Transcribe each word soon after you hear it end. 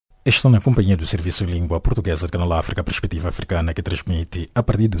Estão na companhia do Serviço de Língua Portuguesa de Canal África Perspectiva Africana, que transmite, a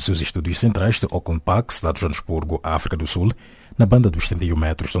partir dos seus estúdios centrais de Auckland Park, cidade de Joanesburgo, África do Sul, na banda dos 71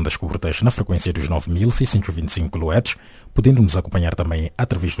 metros de ondas curtas, na frequência dos 9.625 kHz, podendo nos acompanhar também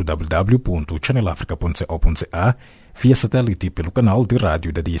através do www.channelafrica.co.za, via satélite pelo canal de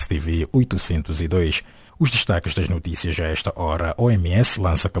rádio da DSTV 802. Os destaques das notícias a esta hora: OMS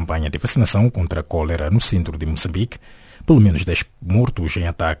lança campanha de vacinação contra a cólera no centro de Moçambique. Pelo menos 10 mortos em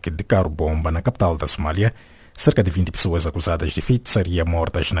ataque de carro-bomba na capital da Somália. Cerca de 20 pessoas acusadas de feitiçaria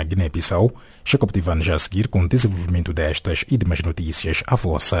mortas na Guiné-Bissau. Jacob Tivan já a seguir com o desenvolvimento destas e demais notícias. A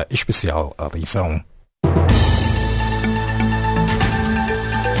vossa especial atenção.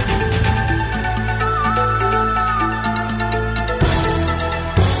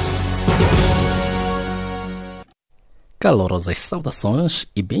 Calorosas saudações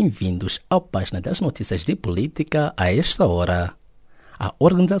e bem-vindos à página das notícias de política a esta hora. A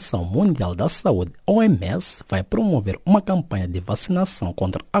Organização Mundial da Saúde, OMS, vai promover uma campanha de vacinação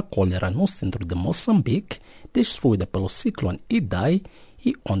contra a cólera no centro de Moçambique, destruída pelo ciclone Idai,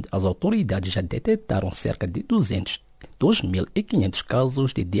 e onde as autoridades já detectaram cerca de 2.500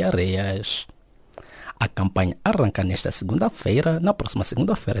 casos de diarreias. A campanha arranca nesta segunda-feira, na próxima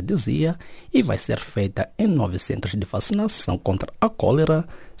segunda-feira dizia, e vai ser feita em 9 centros de vacinação contra a cólera,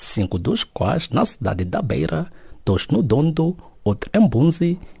 5 dos quais na cidade da Beira, 2 no Dondo, outro em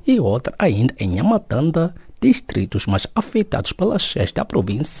Bunzi e outro ainda em Nhamatanda, distritos mais afetados pelas cheias da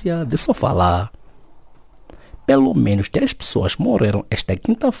província de Sofala. Pelo menos 10 pessoas morreram esta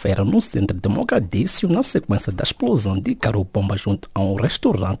quinta-feira no centro de Mogadíscio na sequência da explosão de carro-bomba junto a um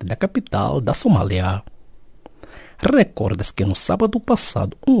restaurante da capital da Somália. Recorda-se que no sábado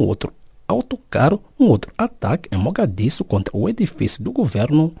passado um outro ataque em Mogadíscio contra o edifício do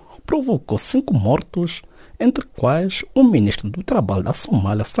governo provocou 5 mortos, entre quais o ministro do Trabalho da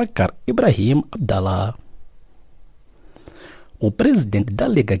Somália, Sakar Ibrahim Abdallah. O presidente da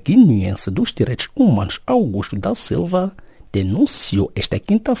Liga Guineense dos Direitos Humanos, Augusto da Silva, denunciou esta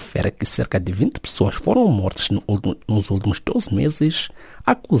quinta-feira que cerca de 20 pessoas foram mortas nos últimos 12 meses,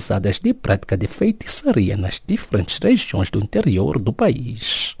 acusadas de prática de feitiçaria nas diferentes regiões do interior do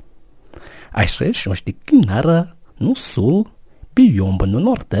país. As regiões de Quinara, no sul, Biomba, no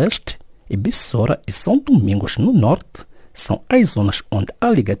nordeste, e Bissora e São Domingos, no norte, são as zonas onde a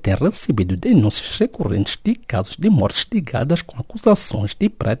Liga tem recebido denúncias recorrentes de casos de mortes ligadas com acusações de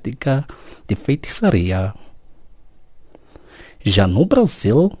prática de feitiçaria. Já no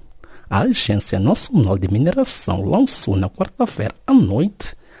Brasil, a Agência Nacional de Mineração lançou na quarta-feira à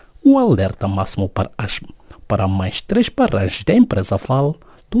noite o alerta máximo para mais 3 barragens da empresa Vale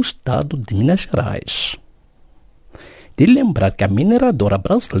do estado de Minas Gerais. De lembrar que a mineradora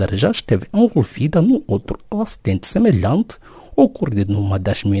brasileira já esteve envolvida num outro acidente semelhante ocorrido numa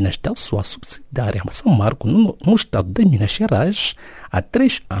das minas da sua subsidiária Samarco, no estado de Minas Gerais, há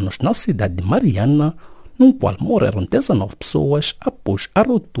 3 anos na cidade de Mariana, no qual morreram 19 pessoas após a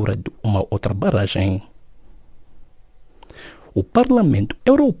ruptura de uma outra barragem. O Parlamento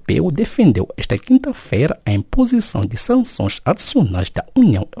Europeu defendeu esta quinta-feira a imposição de sanções adicionais da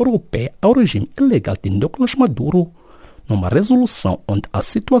União Europeia ao regime ilegal de Nicolás Maduro, numa resolução onde a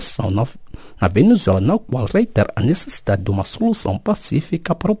situação na Venezuela, na qual reitera a necessidade de uma solução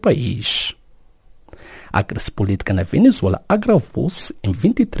pacífica para o país. A crise política na Venezuela agravou-se em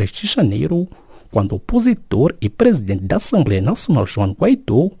 23 de janeiro, quando o opositor e presidente da Assembleia Nacional, Juan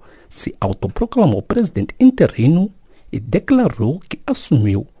Guaidó, se autoproclamou presidente interino e declarou que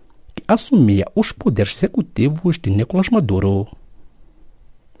assumia os poderes executivos de Nicolás Maduro.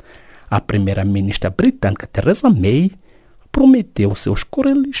 A primeira-ministra britânica Theresa May prometeu seus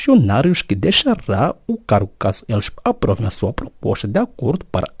correligionários que deixará o cargo caso eles aprovem a sua proposta de acordo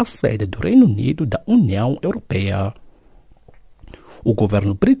para a saída do Reino Unido da União Europeia. O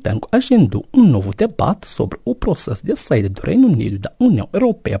governo britânico agendou um novo debate sobre o processo de saída do Reino Unido da União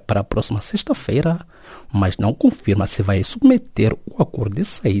Europeia para a próxima sexta-feira, mas não confirma se vai submeter o acordo de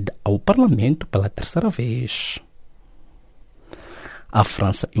saída ao Parlamento pela 3ª vez. A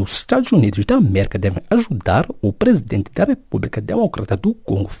França e os Estados Unidos da América devem ajudar o presidente da República Democrática do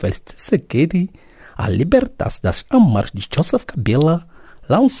Congo, Félix Tshisekedi, a libertar-se das amarras de Joseph Kabila,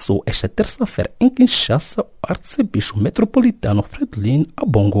 lançou esta terça-feira em Kinshasa o arcebispo metropolitano Fridolin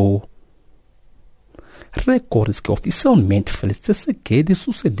Ambongo. Recorde-se que oficialmente Félix Tshisekedi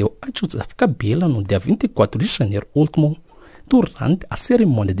sucedeu a Joseph Kabila no dia 24 de janeiro último, durante a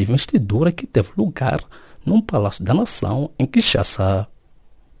cerimônia de investidura que teve lugar num Palácio da Nação em Kinshasa.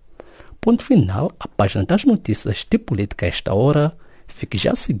 Ponto final, a página das notícias de política a esta hora. Fique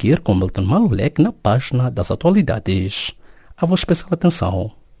já a seguir com Milton Malulek na página das atualidades. A vossa especial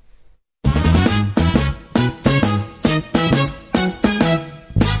atenção.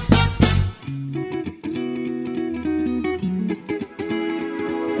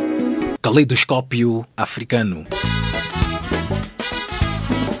 Caleidoscópio africano.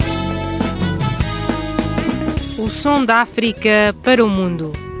 O som da África para o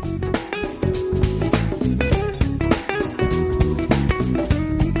mundo.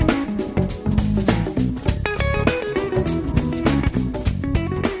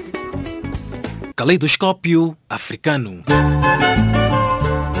 Caleidoscópio africano.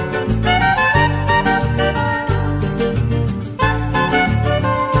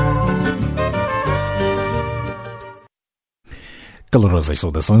 Calorosas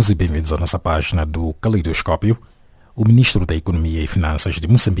saudações e bem-vindos à nossa página do Caleidoscópio. O ministro da Economia e Finanças de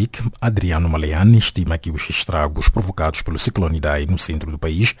Moçambique, Adriano Maleani, estima que os estragos provocados pelo ciclone Idai no centro do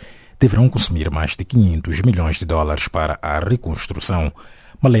país deverão consumir mais de 500 milhões de dólares para a reconstrução.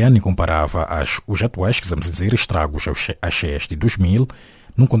 Maleani comparava os atuais, estragos às cheias de 2000,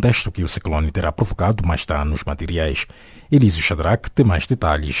 num contexto que o ciclone terá provocado mais danos materiais. Elísio Shadrack tem mais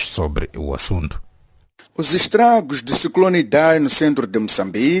detalhes sobre o assunto. Os estragos do ciclone Idai no centro de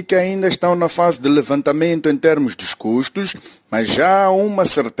Moçambique ainda estão na fase de levantamento em termos dos custos, mas já há uma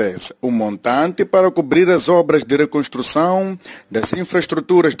certeza: o montante para cobrir as obras de reconstrução das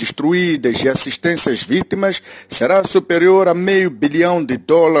infraestruturas destruídas e assistência às vítimas será superior a $500 milhão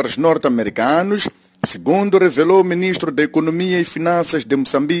norte-americanos, segundo revelou o ministro da Economia e Finanças de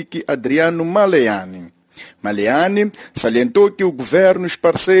Moçambique, Adriano Maleani. Maleani salientou que o governo e os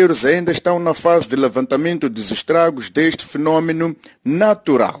parceiros ainda estão na fase de levantamento dos estragos deste fenômeno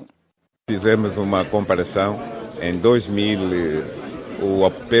natural. Fizemos uma comparação. Em 2000, o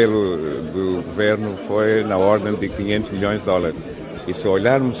apelo do governo foi na ordem de $500 milhões. E se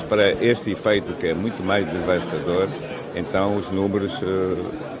olharmos para este efeito, que é muito mais devastador, então os números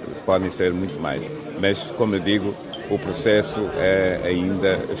podem ser muito mais. Mas, como eu digo, o processo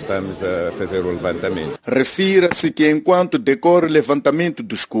ainda estamos a fazer o levantamento. Refira-se que enquanto decorre o levantamento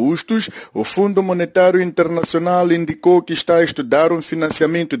dos custos, o Fundo Monetário Internacional indicou que está a estudar um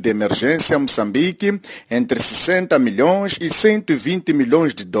financiamento de emergência a Moçambique entre 60 milhões e 120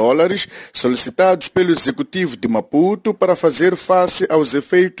 milhões de dólares solicitados pelo Executivo de Maputo para fazer face aos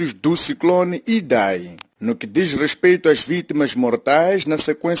efeitos do ciclone Idai. No que diz respeito às vítimas mortais na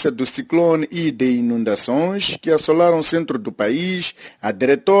sequência do ciclone e de inundações que assolaram o centro do país, a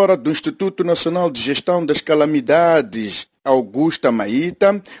diretora do Instituto Nacional de Gestão das Calamidades, Augusta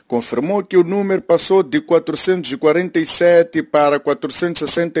Maíta, confirmou que o número passou de 447 para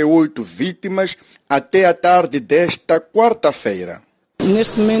 468 vítimas até a tarde desta quarta-feira.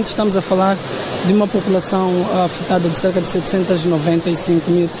 Neste momento estamos a falar de uma população afetada de cerca de 795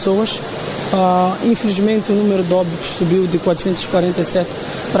 mil pessoas. Infelizmente o número de óbitos subiu de 447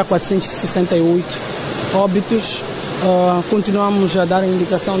 para 468 óbitos. Continuamos a dar a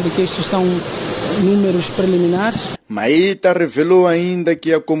indicação de que estes são números preliminares. Maíta revelou ainda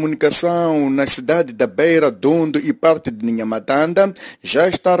que a comunicação na cidade da Beira, Dondo e parte de Nhamatanda já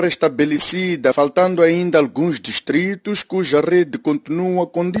está restabelecida, faltando ainda alguns distritos cuja rede continua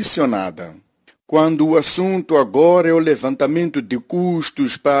condicionada. Quando o assunto agora é o levantamento de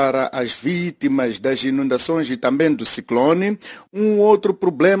custos para as vítimas das inundações e também do ciclone, um outro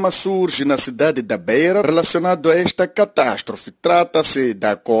problema surge na cidade da Beira relacionado a esta catástrofe. Trata-se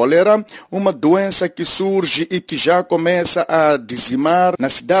da cólera, uma doença que surge e que já começa a dizimar na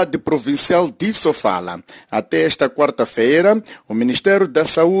cidade provincial de Sofala. Até esta quarta-feira, o Ministério da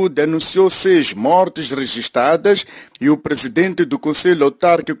Saúde anunciou 6 mortes registradas e o presidente do Conselho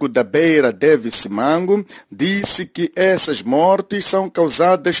Autárquico da Beira, Davis Mango, disse que essas mortes são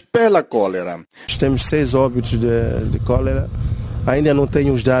causadas pela cólera. Temos 6 óbitos de cólera. Ainda não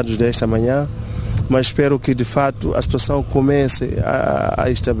tenho os dados desta manhã, mas espero que de fato a situação comece a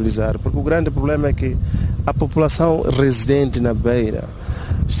estabilizar, porque o grande problema é que a população residente na Beira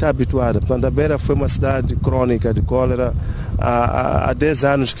está habituada. Portanto, a Beira foi uma cidade crônica de cólera. Há 10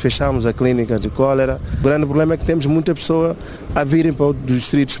 anos que fechamos a clínica de cólera. O grande problema é que temos muita pessoa a virem para os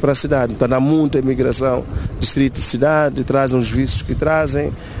distritos para a cidade. Então há muita imigração distrito-cidade, trazem os vícios que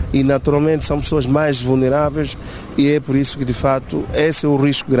trazem e naturalmente são pessoas mais vulneráveis e é por isso que de fato esse é o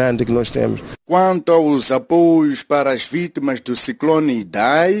risco grande que nós temos. Quanto aos apoios para as vítimas do ciclone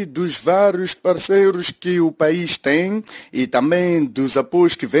Idai, dos vários parceiros que o país tem e também dos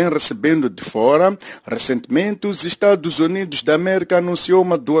apoios que vem recebendo de fora, recentemente os Estados Unidos da América anunciou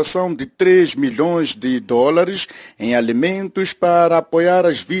uma doação de $3 milhões em alimentos para apoiar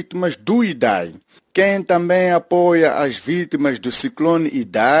as vítimas do Idai. Quem também apoia as vítimas do ciclone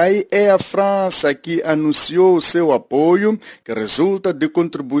Idai é a França, que anunciou seu apoio, que resulta de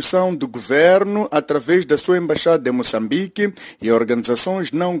contribuição do governo através da sua embaixada em Moçambique e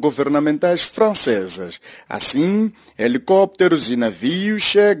organizações não governamentais francesas. Assim, helicópteros e navios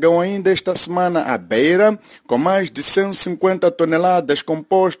chegam ainda esta semana à Beira, com mais de 150 toneladas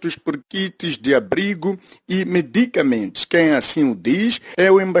compostos por kits de abrigo e medicamentos. Quem assim o diz é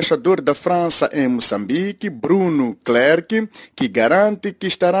o embaixador da França em Moçambique, Bruno Clerc, que garante que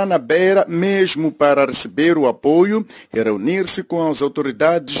estará na Beira mesmo para receber o apoio e reunir-se com as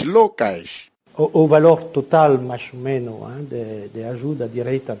autoridades locais. O valor total, mais ou menos, de ajuda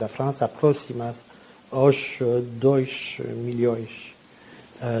direta da França aproxima aos 2 milhões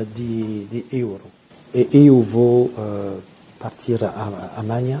de euros. E eu vou partir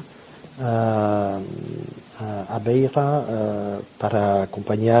amanhã à Beira para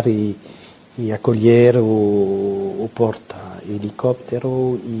acompanhar e acolher o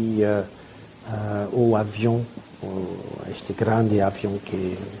porta-helicóptero e o avião, este grande avião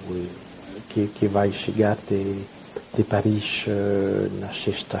que vai chegar de Paris na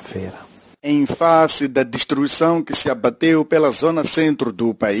sexta-feira. Em face da destruição que se abateu pela zona centro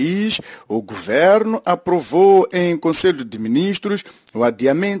do país, o governo aprovou em Conselho de Ministros o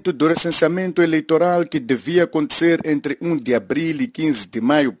adiamento do recenseamento eleitoral que devia acontecer entre 1 de abril e 15 de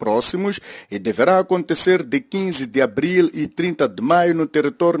maio próximos e deverá acontecer de 15 de abril e 30 de maio no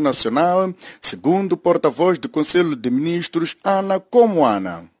território nacional, segundo o porta-voz do Conselho de Ministros, Ana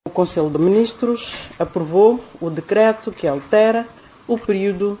Comoana. O Conselho de Ministros aprovou o decreto que altera o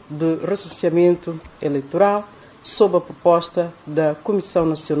período de recenseamento eleitoral sob a proposta da Comissão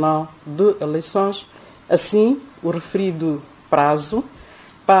Nacional de Eleições. Assim, o referido prazo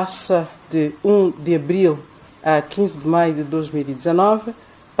passa de 1 de abril a 15 de maio de 2019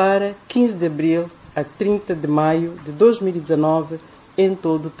 para 15 de abril a 30 de maio de 2019 em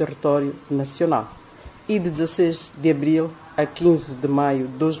todo o território nacional e de 16 de abril a 15 de maio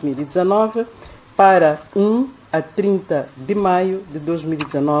de 2019 para 1 a 30 de maio de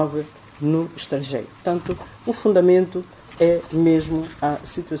 2019 no estrangeiro. Portanto, o fundamento é mesmo a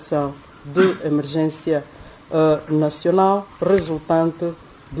situação de emergência nacional resultante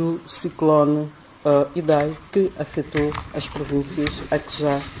do ciclone Idai, que afetou as províncias a que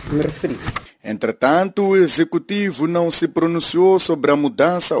já me referi. Entretanto, o Executivo não se pronunciou sobre a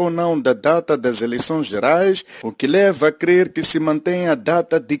mudança ou não da data das eleições gerais, o que leva a crer que se mantém a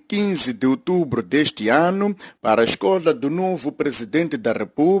data de 15 de outubro deste ano para a escolha do novo Presidente da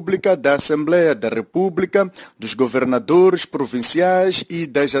República, da Assembleia da República, dos governadores provinciais e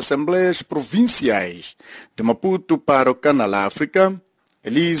das Assembleias Provinciais. De Maputo para o Canal África,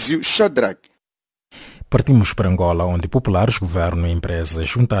 Elísio Shadrack. Partimos para Angola, onde populares, governo e empresas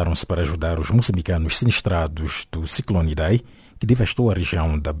juntaram-se para ajudar os moçambicanos sinistrados do ciclone Idai, que devastou a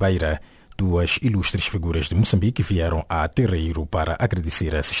região da Beira. Duas ilustres figuras de Moçambique vieram a Terreiro para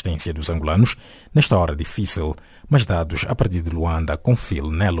agradecer a assistência dos angolanos nesta hora difícil, mas dados a partir de Luanda com Phil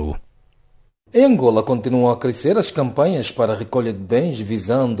Nelo. Em Angola continuam a crescer as campanhas para a recolha de bens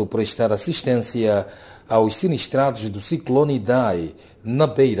visando prestar assistência aos sinistrados do ciclone Idai na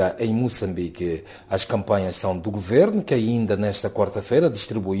Beira, em Moçambique. As campanhas são do governo, que ainda nesta quarta-feira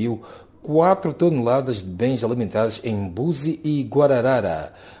distribuiu 4 toneladas de bens alimentares em Buzi e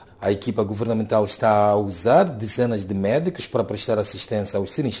Guararara. A equipa governamental está a usar dezenas de médicos para prestar assistência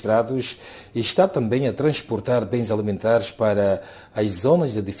aos sinistrados e está também a transportar bens alimentares para as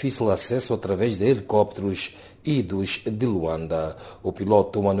zonas de difícil acesso através de helicópteros idos de Luanda. O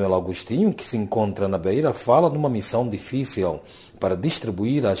piloto Manuel Agostinho, que se encontra na Beira, fala numa missão difícil para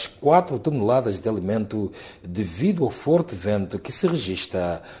distribuir as 4 toneladas de alimento devido ao forte vento que se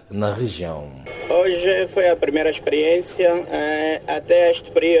registra na região. Hoje foi a primeira experiência. Até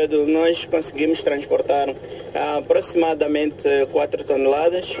este período nós conseguimos transportar aproximadamente 4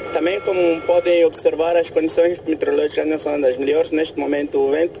 toneladas. Também, como podem observar, as condições meteorológicas não são das melhores. Neste momento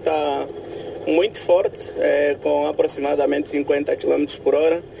o vento está muito forte, com aproximadamente 50 km por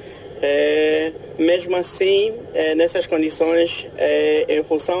hora. Mesmo assim, nessas condições, em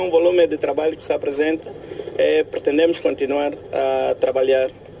função do volume de trabalho que se apresenta, pretendemos continuar a trabalhar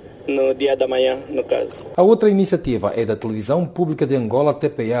no dia da manhã, no caso. A outra iniciativa é da Televisão Pública de Angola,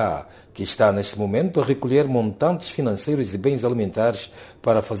 TPA, que está neste momento a recolher montantes financeiros e bens alimentares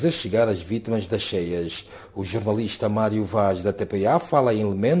para fazer chegar às vítimas das cheias. O jornalista Mário Vaz, da TPA, fala em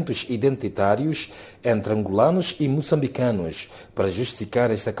elementos identitários entre angolanos e moçambicanos para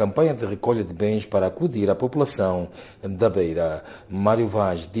justificar esta campanha de recolha de bens para acudir à população da Beira. Mário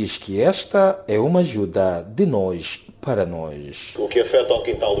Vaz diz que esta é uma ajuda de nós para nós. O que afeta ao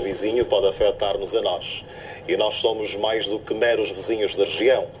quintal do vizinho pode afetar-nos a nós. E nós somos mais do que meros vizinhos da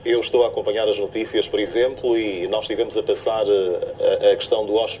região. Eu estou a acompanhar as notícias, por exemplo, e nós estivemos a passar a questão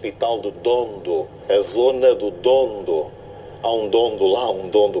do hospital do Dondo, a zona do Dondo. Há um Dondo lá, um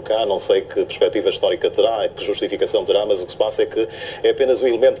Dondo cá, não sei que perspectiva histórica terá, que justificação terá, mas o que se passa é que é apenas um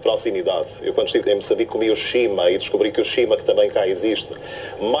elemento de proximidade. Eu, quando estive em Moçambique, comi o Shima e descobri que o Shima, que também cá existe.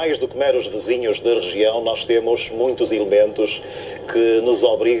 Mais do que meros vizinhos da região, nós temos muitos elementos que nos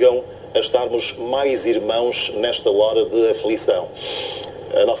obrigam a estarmos mais irmãos nesta hora de aflição.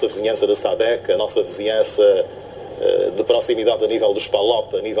 A nossa vizinhança da SADEC, a nossa vizinhança de proximidade a nível dos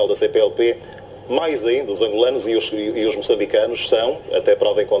PALOP, a nível da CPLP, mais ainda os angolanos e os moçambicanos são, até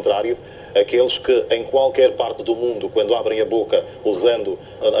prova em contrário, aqueles que em qualquer parte do mundo, quando abrem a boca usando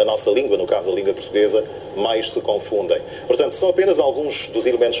a nossa língua, no caso a língua portuguesa, mais se confundem. Portanto, são apenas alguns dos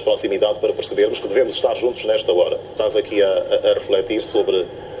elementos de proximidade para percebermos que devemos estar juntos nesta hora. Estava aqui a refletir sobre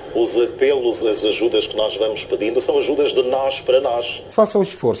os apelos, as ajudas que nós vamos pedindo, são ajudas de nós para nós. Face ao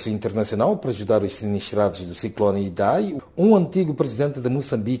esforço internacional para ajudar os sinistrados do ciclone Idai, um antigo presidente de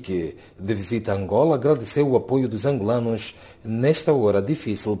Moçambique, de visita a Angola, agradeceu o apoio dos angolanos nesta hora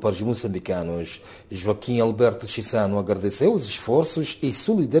difícil para os moçambicanos. Joaquim Alberto Chissano agradeceu os esforços e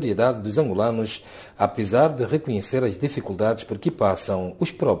solidariedade dos angolanos, apesar de reconhecer as dificuldades por que passam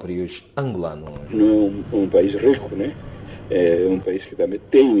os próprios angolanos. Não é um país rico, né? É um país que também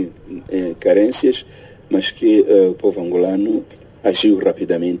tem carências, mas que o povo angolano agiu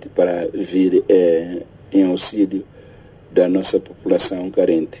rapidamente para vir em auxílio da nossa população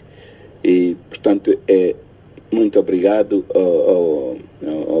carente. E, portanto, muito obrigado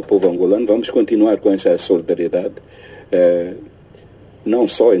ao povo angolano. Vamos continuar com essa solidariedade, não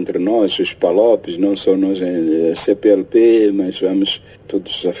só entre nós, os PALOPs, não só nós, a CPLP, mas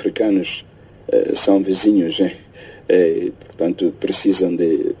todos os africanos são vizinhos, né? Portanto, precisam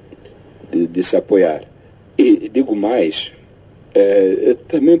de se apoiar. E digo mais,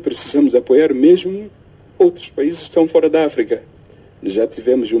 também precisamos apoiar mesmo outros países que estão fora da África. Já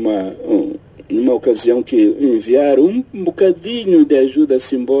tivemos numa ocasião que enviaram um bocadinho de ajuda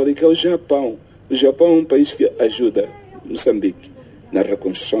simbólica ao Japão. O Japão é um país que ajuda Moçambique na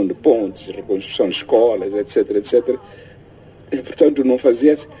reconstrução de pontes, reconstrução de escolas, etc, etc. E, portanto,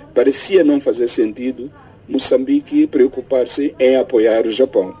 parecia não fazer sentido Moçambique preocupar-se em apoiar o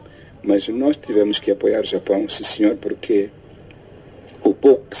Japão. Mas nós tivemos que apoiar o Japão, sim senhor, porque o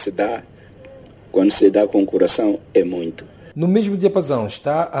pouco que se dá, quando se dá com o coração, é muito. No mesmo diapasão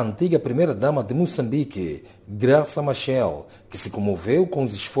está a antiga primeira-dama de Moçambique, Graça Machel, que se comoveu com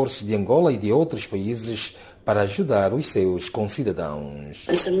os esforços de Angola e de outros países para ajudar os seus concidadãos.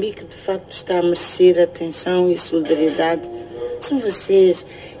 Moçambique, de facto, está a merecer atenção e solidariedade. São vocês,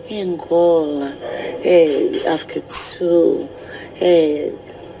 é Angola, é África do Sul, é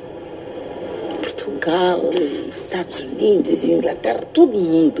Portugal, Estados Unidos, Inglaterra, todo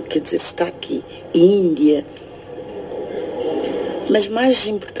mundo, quer dizer, está aqui, Índia. Mas mais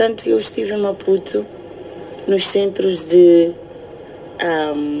importante, eu estive em Maputo, nos centros de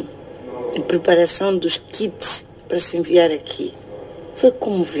preparação dos kits para se enviar aqui. Foi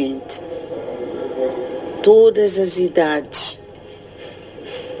comovente. Todas as idades,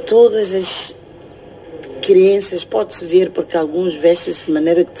 todas as crenças, pode-se ver, porque alguns vestem-se de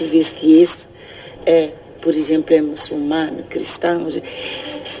maneira que tu vês que este por exemplo, é muçulmano, cristão,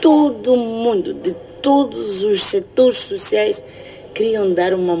 todo mundo, de todos os setores sociais, queriam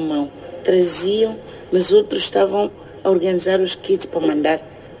dar uma mão, traziam, mas outros estavam a organizar os kits para mandar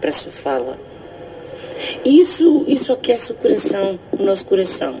para a Sofala. Isso aquece o coração, o nosso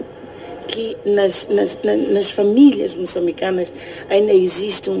coração, que nas famílias moçambicanas ainda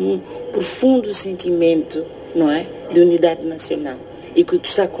existe um profundo sentimento, não é, de unidade nacional. E que o que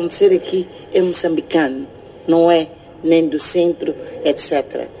está a acontecer aqui é moçambicano, não é nem do centro,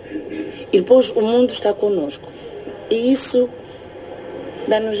 etc. E depois o mundo está conosco. E isso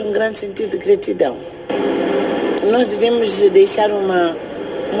dá-nos um grande sentido de gratidão. Nós devemos deixar uma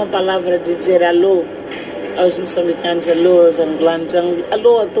palavra de dizer alô aos moçambicanos, alô aos angolanos,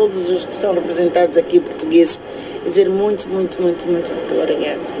 alô a todos os que estão representados aqui, portugueses. Dizer muito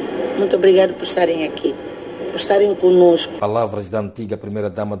obrigado. Muito obrigado por estarem aqui. por estarem conosco. Palavras da antiga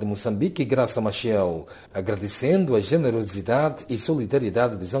primeira-dama de Moçambique, Graça Machel, agradecendo a generosidade e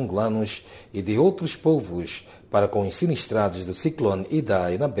solidariedade dos angolanos e de outros povos para com os sinistrados do ciclone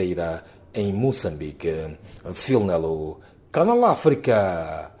Idai na Beira, em Moçambique. Filnelo, Canal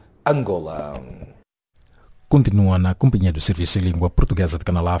África, Angola. Continua na companhia do Serviço de Língua Portuguesa de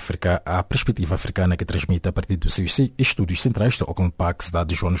Canal África a perspectiva africana que transmite a partir dos seus estúdios centrais do Auckland Park,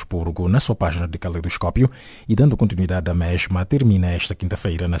 cidade de Joanesburgo, na sua página de Caleidoscópio, e dando continuidade à mesma, termina esta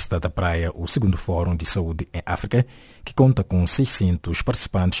quinta-feira na cidade da Praia o segundo Fórum de Saúde em África, que conta com 600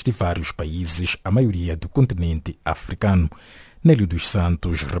 participantes de vários países, a maioria do continente africano. Nélio dos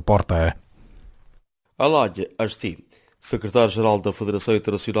Santos reporta. Aladja Arsti, secretário-geral da Federação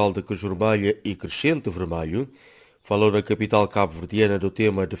Internacional de Cruz Vermelha e Crescente Vermelho, falou na capital cabo-verdiana do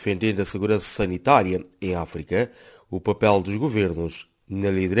tema Defendendo a Segurança Sanitária em África, o papel dos governos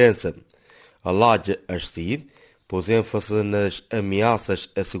na liderança. Aladja Arsti pôs ênfase nas ameaças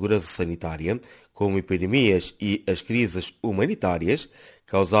à segurança sanitária, como epidemias e as crises humanitárias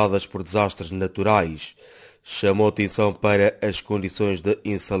causadas por desastres naturais. Chamou atenção para as condições de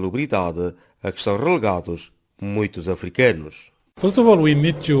insalubridade a que estão relegados muitos africanos. First of all, we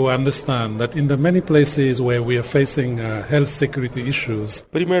need to understand that in the many places where we are facing health security issues.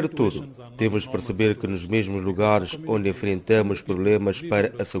 Primeiro de tudo, temos de perceber que nos mesmos lugares onde enfrentamos problemas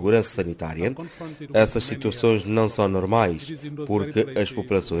para a segurança sanitária, essas situações não são normais, porque as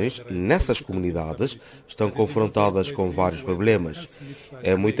populações nessas comunidades estão confrontadas com vários problemas.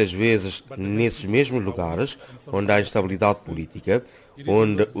 É muitas vezes nesses mesmos lugares onde há instabilidade política,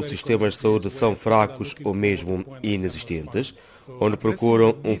 onde os sistemas de saúde são fracos ou mesmo inexistentes, onde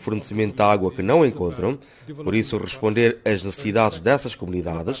procuram um fornecimento de água que não encontram. Por isso, responder às necessidades dessas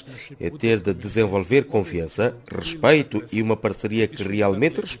comunidades é ter de desenvolver confiança, respeito e uma parceria que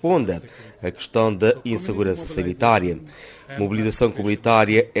realmente responda à questão da insegurança sanitária. Mobilização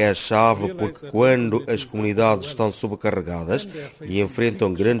comunitária é a chave, porque quando as comunidades estão sobrecarregadas e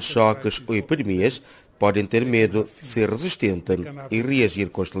enfrentam grandes choques ou epidemias, podem ter medo, ser resistentes e reagir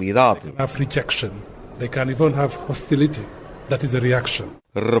com hostilidade.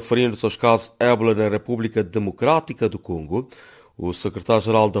 Referindo-se aos casos ébola na República Democrática do Congo, o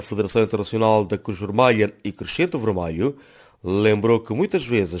secretário-geral da Federação Internacional da Cruz Vermelha e Crescente Vermelho lembrou que muitas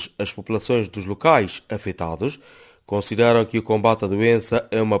vezes as populações dos locais afetados consideram que o combate à doença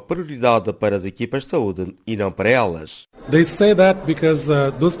é uma prioridade para as equipas de saúde e não para elas. They say that because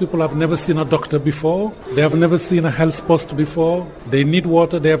those people have never seen a doctor before, they have never seen a health post before, they need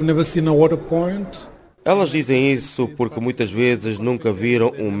water, they have never seen a water point. Elas dizem isso porque muitas vezes nunca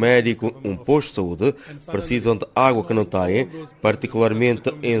viram um médico, um posto de saúde, precisam de água que não têm,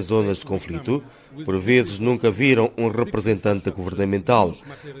 particularmente em zonas de conflito. Por vezes nunca viram um representante governamental.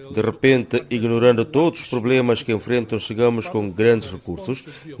 De repente, ignorando todos os problemas que enfrentam, chegamos com grandes recursos,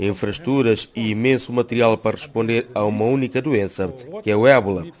 infraestruturas e imenso material para responder a uma única doença, que é o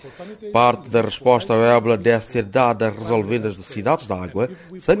ébola. Parte da resposta ao ébola deve ser dada resolvendo as necessidades de água,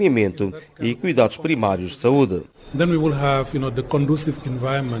 saneamento e cuidados primários de saúde. Then we will have, the conducive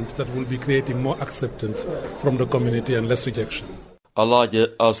environment that will be creating more acceptance from the community and less rejection.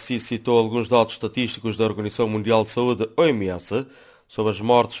 Aladja Assi citou alguns dados estatísticos da Organização Mundial de Saúde, OMS, sobre as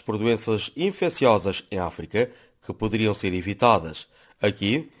mortes por doenças infecciosas em África que poderiam ser evitadas.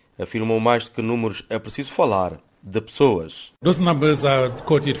 Aqui, afirmou mais do que números, é preciso falar de pessoas. Those numbers are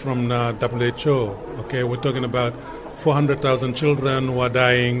quoted from the WHO. Okay, we're talking about 400,000 children who are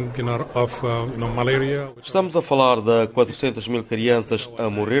dying of malaria. Estamos a falar de 400.000 crianças a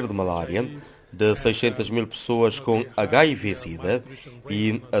morrer de malária, de 600.000 pessoas com HIV-Sida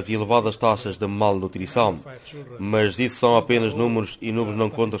e as elevadas taxas de malnutrição. Mas isso são apenas números e números não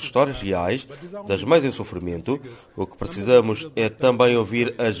contam histórias reais das mães em sofrimento. O que precisamos é também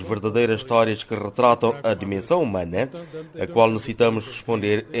ouvir as verdadeiras histórias que retratam a dimensão humana, a qual necessitamos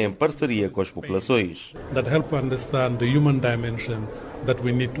responder em parceria com as populações. That help understand the human dimension that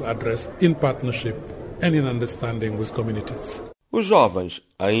we need to address in partnership and in understanding with communities. Os jovens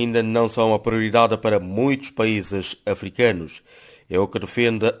ainda não são a prioridade para muitos países africanos. É o que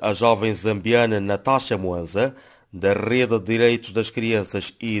defende a jovem zambiana Natasha Mwanza, da Rede de Direitos das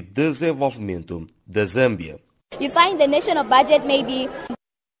Crianças e Desenvolvimento da Zâmbia. You find the national budget maybe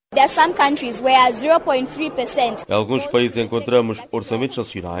there are some countries where 0.3%. Em alguns países encontramos orçamentos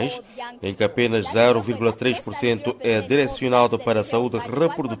nacionais em que apenas 0,3% é direcionado para a saúde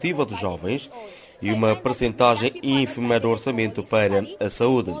reprodutiva dos jovens e uma percentagem ínfima do orçamento para a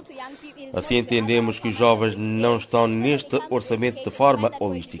saúde. Assim entendemos que os jovens não estão neste orçamento de forma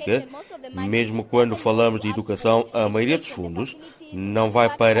holística. Mesmo quando falamos de educação, a maioria dos fundos não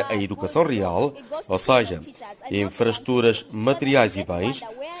vai para a educação real, ou seja, infraestruturas materiais e bens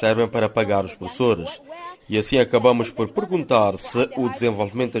servem para pagar os professores. E assim acabamos por perguntar se o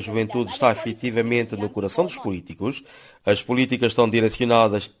desenvolvimento da juventude está efetivamente no coração dos políticos, as políticas estão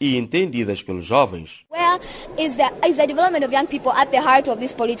direcionadas e entendidas pelos jovens. Where is the development of young people at the heart of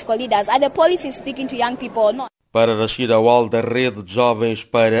these political leaders? Are the policies speaking to young people or not? Para Rashid Awal, da Rede de Jovens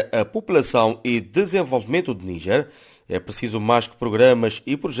para a População e Desenvolvimento de Níger, é preciso mais que programas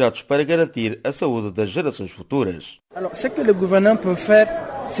e projetos para garantir a saúde das gerações futuras. Alors, ce que le gouvernement peut faire,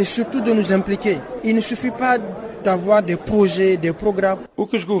 c'est surtout de nous impliquer. Il ne suffit pas d'avoir des projets, des programmes. O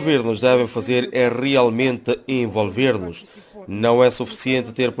que os governos devem fazer é realmente envolver-nos. Não é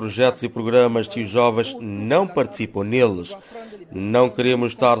suficiente ter projetos e programas se os jovens não participam neles. Não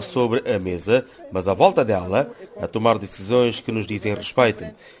queremos estar sobre a mesa, mas à volta dela, a tomar decisões que nos dizem respeito.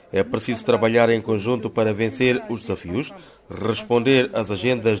 É preciso trabalhar em conjunto para vencer os desafios, responder às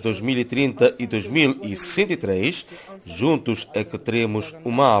agendas 2030 e 2063. Juntos é que teremos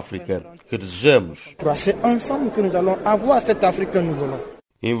uma África que desejamos.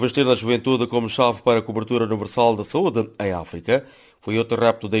 Investir na juventude como chave para a cobertura universal da saúde em África foi outro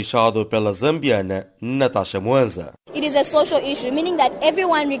repto deixado pela zambiana Natasha Mwanza.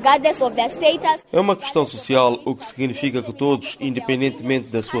 É uma questão social, o que significa que todos, independentemente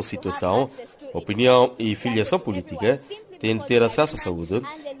da sua situação, opinião e filiação política, têm de ter acesso à saúde.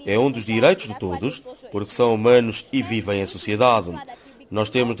 É um dos direitos de todos, porque são humanos e vivem em sociedade. Nós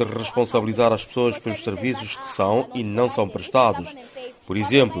temos de responsabilizar as pessoas pelos serviços que são e não são prestados. Por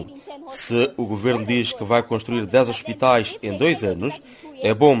exemplo, se o governo diz que vai construir 10 hospitais em 2 anos,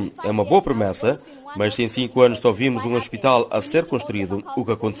 é bom, é uma boa promessa, mas se em 5 anos só vimos um hospital a ser construído, o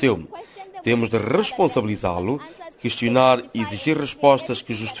que aconteceu? Temos de responsabilizá-lo, questionar e exigir respostas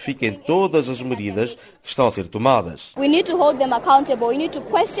que justifiquem todas as medidas que estão a ser tomadas. We need to hold them accountable. We need to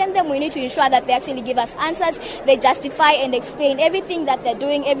question them. We need to ensure that they actually give us answers. They justify and explain everything that they're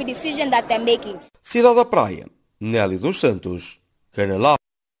doing, every decision that they're making. Cidade da Praia, Nelly dos Santos, Canelá.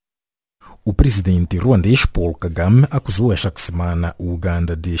 O presidente ruandês Paul Kagame acusou esta semana o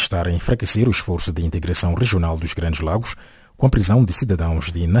Uganda de estar a enfraquecer o esforço de integração regional dos Grandes Lagos com a prisão de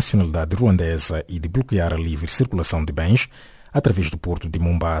cidadãos de nacionalidade ruandesa e de bloquear a livre circulação de bens através do porto de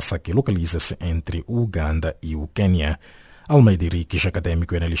Mombasa, que localiza-se entre o Uganda e o Quênia. Almeida Henriques,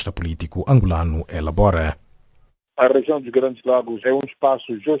 académico e analista político angolano, elabora. A região dos Grandes Lagos é um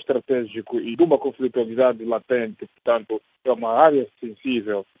espaço geoestratégico e de uma conflitualidade latente, portanto, é uma área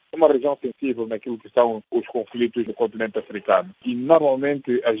sensível, uma região sensível naquilo que são os conflitos do continente africano. E,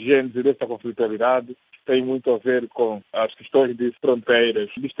 normalmente, a gênese dessa conflitualidade tem muito a ver com as questões de fronteiras,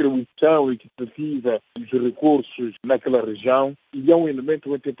 distribuição equitativa dos recursos naquela região, e é um elemento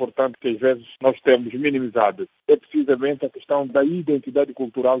muito importante que às vezes nós temos minimizado. É precisamente a questão da identidade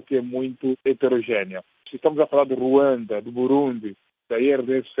cultural, que é muito heterogênea. Se estamos a falar de Ruanda, do Burundi, da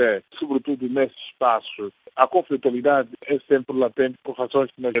RDC, sobretudo nesse espaço, a conflitualidade é sempre latente por razões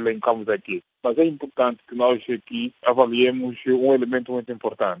que nós elencamos aqui. Mas é importante que nós aqui avaliemos um elemento muito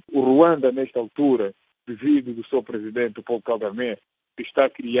importante. O Ruanda, nesta altura, devido do seu presidente, Paul Kagame, está a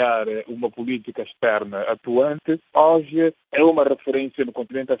criar uma política externa atuante, hoje é uma referência no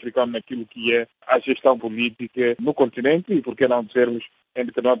continente africano naquilo que é a gestão política no continente e, por que não dizermos, em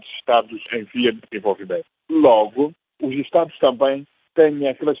determinados estados em via de desenvolvimento. Logo, os estados também têm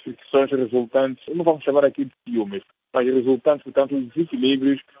aquelas fricções resultantes, não vamos chamar aqui de ciúmes, mas resultantes, portanto, dos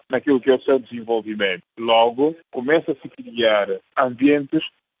desequilíbrios naquilo que é o seu desenvolvimento. Logo, começa a se criar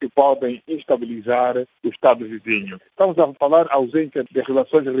ambientes que podem instabilizar o Estado vizinho. Estamos a falar a ausência de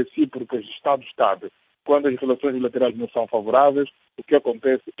relações recíprocas de Estado-Estado. Quando as relações bilaterais não são favoráveis, o que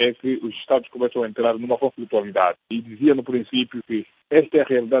acontece é que os Estados começam a entrar numa conflitualidade. E dizia no princípio que esta é a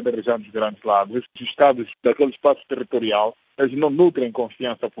realidade da região dos Grandes Lagos. Os Estados daquele espaço territorial, eles não nutrem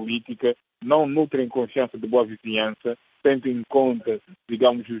confiança política, não nutrem confiança de boa vizinhança, tendo em conta,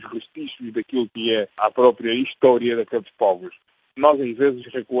 digamos, os restícios daquilo que é a própria história daqueles povos. Nós, às vezes,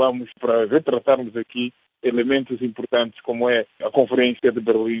 recuamos para retratarmos aqui elementos importantes, como é a Conferência de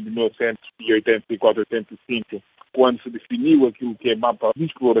Berlim de 1984-85, quando se definiu aquilo que é mapa de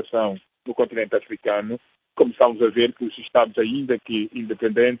exploração do continente africano. Começamos a ver que os Estados, ainda que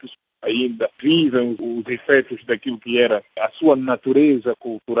independentes, ainda vivem os efeitos daquilo que era a sua natureza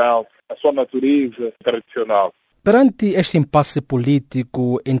cultural, a sua natureza tradicional. Perante este impasse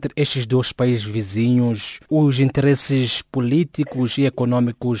político entre estes dois países vizinhos, os interesses políticos e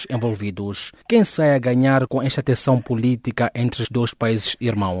econômicos envolvidos, quem sai a ganhar com esta tensão política entre os dois países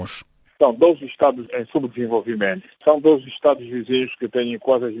irmãos? São dois estados em subdesenvolvimento. São dois estados vizinhos que têm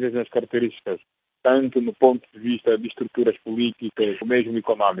quase as mesmas características. tanto no ponto de vista de estruturas políticas, mesmo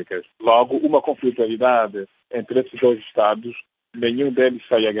económicas. Logo, uma conflitualidade entre esses dois Estados, nenhum deles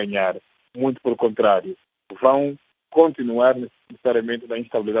sai a ganhar. Muito pelo contrário, vão continuar necessariamente na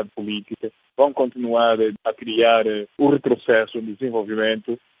instabilidade política, vão continuar a criar o retrocesso no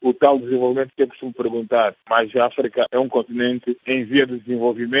desenvolvimento, o tal desenvolvimento que eu costumo perguntar, mas a África é um continente em via de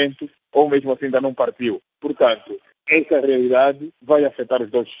desenvolvimento ou mesmo assim ainda não partiu. Portanto, essa realidade vai afetar os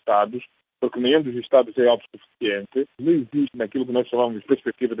dois Estados, porque nenhum dos Estados é autossuficiente. Não existe, naquilo que nós chamamos de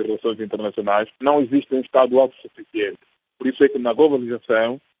perspectiva de relações internacionais, não existe um Estado autossuficiente. Por isso é que na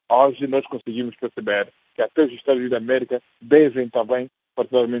globalização, hoje nós conseguimos perceber que até os Estados Unidos da América devem também,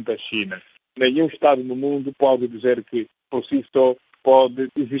 particularmente a China. Nenhum Estado no mundo pode dizer que por si só pode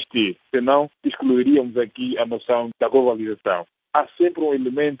existir, senão excluiríamos aqui a noção da globalização. Há sempre um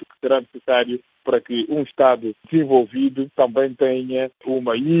elemento que será necessário para que um Estado desenvolvido também tenha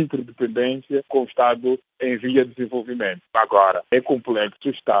uma interdependência com o Estado em via de desenvolvimento. Agora, é complexo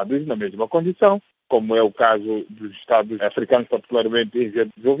os Estados na mesma condição, como é o caso dos Estados africanos, particularmente em via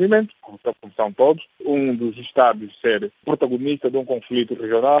de desenvolvimento, como são todos, um dos Estados ser protagonista de um conflito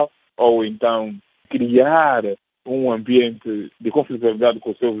regional, ou então criar um ambiente de conflitualidade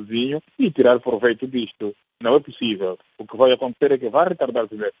com o seu vizinho e tirar proveito disto. Não é possível. O que vai acontecer é que vai retardar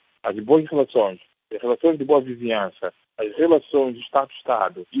as boas relações, as relações de boa vizinhança, as relações de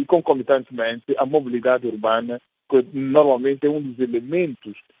Estado-Estado e, concomitantemente, a mobilidade urbana, que normalmente é um dos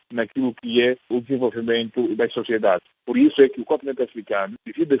elementos naquilo que é o desenvolvimento das sociedades. Por isso é que o continente africano,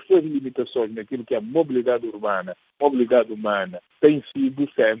 devido às suas limitações naquilo que é a mobilidade urbana, mobilidade humana, tem sido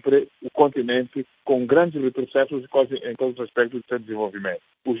sempre o continente com grandes retrocessos em todos os aspectos do seu desenvolvimento.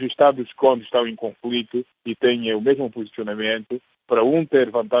 Os Estados, quando estão em conflito e têm o mesmo posicionamento, para um ter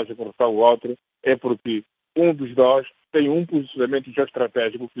vantagem com relação ao outro, é porque um dos dois tem um posicionamento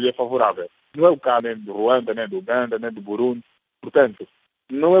geoestratégico que lhe é favorável. Não é o caso nem do Ruanda, nem do Uganda, nem do Burundi. Portanto,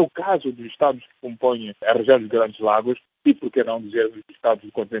 não é o caso dos Estados que compõem a região dos Grandes Lagos e, por que não dizer, dos Estados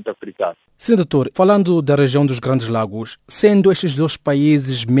do continente africano. Sim, doutor. Falando da região dos Grandes Lagos, sendo estes dois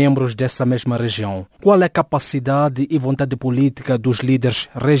países membros dessa mesma região, qual é a capacidade e vontade política dos líderes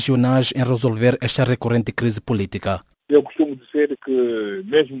regionais em resolver esta recorrente crise política? Eu costumo dizer que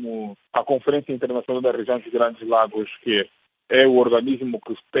mesmo a Conferência Internacional da Região dos Grandes Lagos, que é o organismo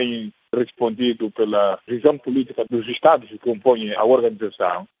que tem respondido pela visão política dos Estados que compõem a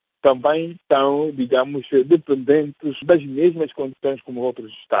organização, também estão, digamos, dependentes das mesmas condições como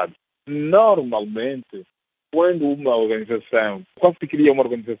outros Estados. Normalmente, quando se cria uma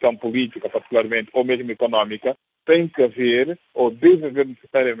organização política, particularmente, ou mesmo econômica, tem que haver, ou deve haver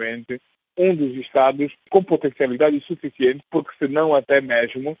necessariamente, um dos Estados com potencialidade suficiente, porque senão até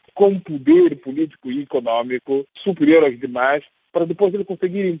mesmo com poder político e econômico superior aos demais, para depois ele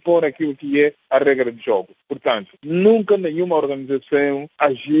conseguir impor aquilo que é a regra de jogo. Portanto, nunca nenhuma organização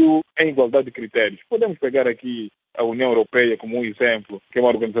agiu em igualdade de critérios. Podemos pegar aqui a União Europeia como um exemplo, que é uma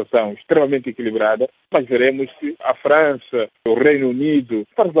organização extremamente equilibrada, mas veremos que a França, o Reino Unido,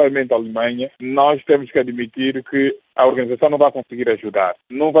 particularmente a Alemanha, nós temos que admitir que a organização não vai conseguir ajudar.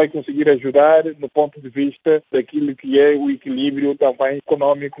 Não vai conseguir ajudar no ponto de vista daquilo que é o equilíbrio também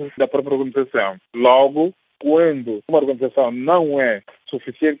econômico da própria organização. Logo, quando uma organização não é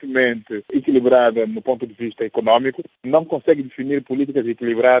suficientemente equilibrada no ponto de vista econômico, não consegue definir políticas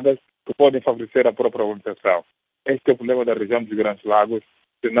equilibradas que podem favorecer a própria organização. Este é o problema da região dos Grandes Lagos,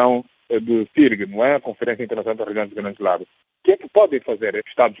 se não do CIRG, não é? A Conferência Internacional da Região dos Grandes Lagos. O que é que podem fazer os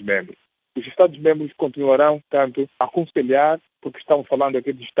Estados-membros? Os Estados-membros continuarão, tanto, a aconselhar, porque estamos falando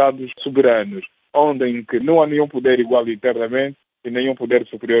aqui de Estados soberanos, onde não há nenhum poder igual internamente e nenhum poder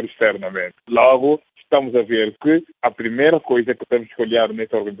superior externamente. Logo, estamos a ver que a primeira coisa que temos que olhar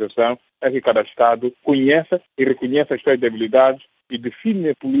nessa organização é que cada Estado conheça e reconheça as suas debilidades e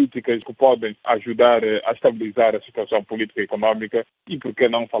define políticas que podem ajudar a estabilizar a situação política e econômica e, por que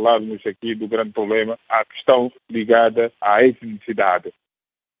não falarmos aqui do grande problema, a questão ligada à etnicidade.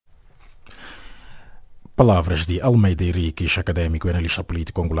 Palavras de Almeida Henriques, académico e analista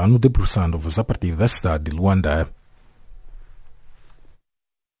político angolano, debruçando-vos a partir da cidade de Luanda.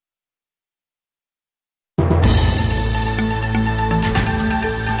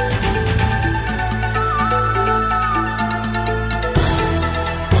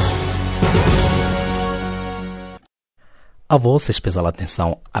 A vossa especial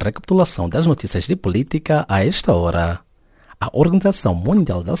atenção à recapitulação das notícias de política a esta hora. A Organização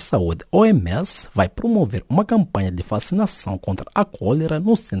Mundial da Saúde, OMS, vai promover uma campanha de vacinação contra a cólera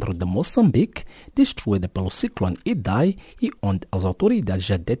no centro de Moçambique, destruída pelo ciclone Idai e onde as autoridades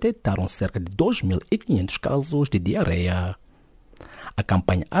já detectaram cerca de 2.500 casos de diarreia. A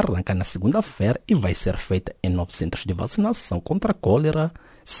campanha arranca na segunda-feira e vai ser feita em 9 centros de vacinação contra a cólera,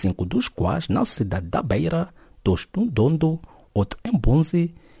 5 dos quais na cidade da Beira, 2 no Dondo, outro em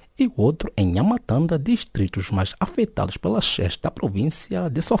Bunzi e outro em Nhamatanda, distritos mais afetados pela cheia da província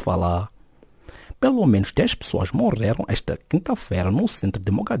de Sofala. Pelo menos 10 pessoas morreram esta quinta-feira no centro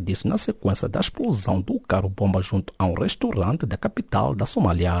de Mogadiscio na sequência da explosão do carro-bomba junto a um restaurante da capital da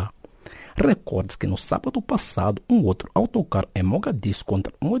Somália. Recorde-se que no sábado passado, um outro autocarro em Mogadiscio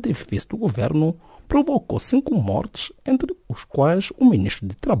contra um edifício do governo provocou 5 mortes, entre os quais o ministro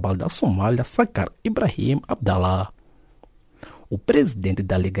de Trabalho da Somália, Sakar Ibrahim Abdallah. O presidente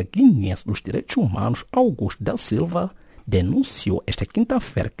da Liga Guineense dos Direitos Humanos, Augusto da Silva, denunciou esta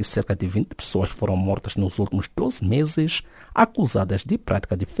quinta-feira que cerca de 20 pessoas foram mortas nos últimos 12 meses, acusadas de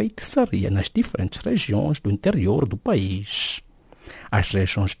prática de feitiçaria nas diferentes regiões do interior do país. As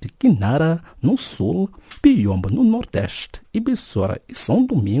regiões de Quinara, no sul, Piombo, no nordeste, e Bissora e São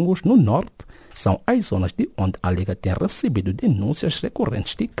Domingos, no norte, são as zonas de onde a Liga tem recebido denúncias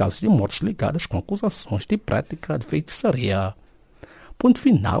recorrentes de casos de mortes ligadas com acusações de prática de feitiçaria. Ponto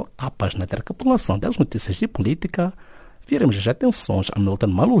final à página de recapitulação das notícias de política. Viremos as atenções a Milton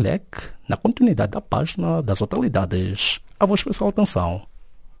Malulek na continuidade da página das atualidades. A vossa especial atenção.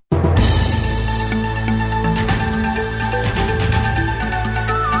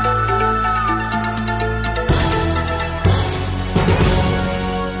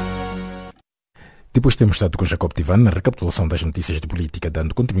 Depois temos estado com Jacob Tivan na recapitulação das notícias de política,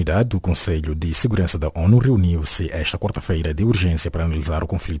 dando continuidade. O Conselho de Segurança da ONU reuniu-se esta quarta-feira de urgência para analisar o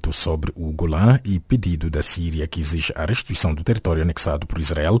conflito sobre o Golã e pedido da Síria que exige a restituição do território anexado por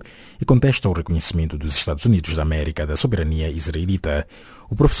Israel e contesta o reconhecimento dos Estados Unidos da América da soberania israelita.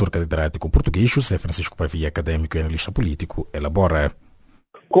 O professor catedrático português José Francisco Pavia, académico e analista político, elabora.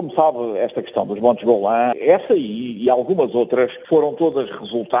 Como sabe, esta questão dos Montes Golã, essa e algumas outras foram todas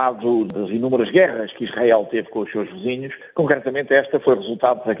resultado das inúmeras guerras que Israel teve com os seus vizinhos. Concretamente, esta foi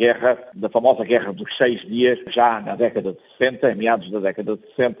resultado da famosa Guerra dos 6 Dias, já na década de 60, em meados da década de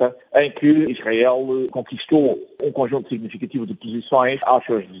 60, em que Israel conquistou um conjunto significativo de posições aos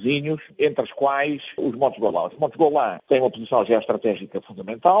seus vizinhos, entre as quais os Montes Golã. Os Montes Golã têm uma posição geoestratégica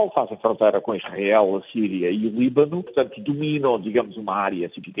fundamental, fazem fronteira com Israel, a Síria e o Líbano, portanto dominam, digamos, uma área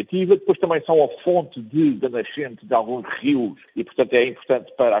significativa. Depois também são a fonte da nascente de alguns rios e, portanto, é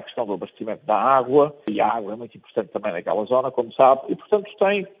importante para a questão do abastecimento da água, e a água é muito importante também naquela zona, como sabe, e, portanto,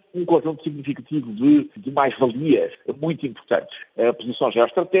 tem um conjunto significativo de mais-valias muito importantes. A posição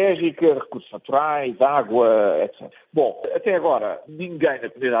geoestratégica, recursos naturais, água, etc. Bom, até agora ninguém na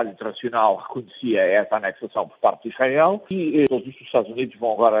comunidade internacional reconhecia essa anexação por parte de Israel e todos os Estados Unidos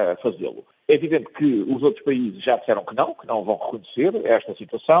vão agora fazê-lo. É evidente que os outros países já disseram que não vão reconhecer esta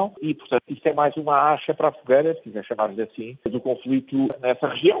situação e, portanto, isto é mais uma acha para a fogueira, se quiser chamar-lhe assim, do conflito nessa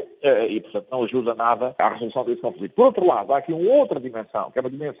região e, portanto, não ajuda nada à resolução desse conflito. Por outro lado, há aqui uma outra dimensão, que é uma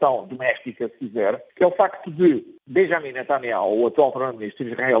dimensão doméstica, se quiser, que é o facto de Benjamin Netanyahu, o atual primeiro-ministro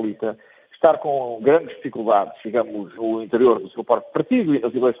israelita, estar com grandes dificuldades, digamos, no interior do seu próprio partido e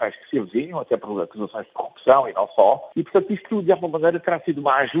nas eleições que se avizinham, até por acusações de corrupção e não só. E, portanto, isto, de alguma maneira, terá sido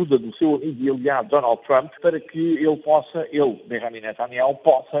uma ajuda do seu amigo e aliado Donald Trump para que ele, Benjamin Netanyahu,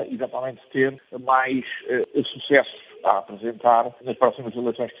 possa exatamente ter mais sucesso a apresentar nas próximas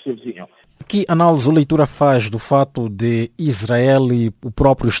eleições que se avizinham. Que análise ou leitura faz do fato de Israel e o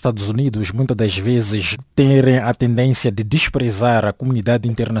próprio Estados Unidos muitas das vezes terem a tendência de desprezar a comunidade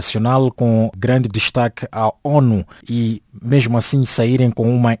internacional com grande destaque à ONU e mesmo assim saírem com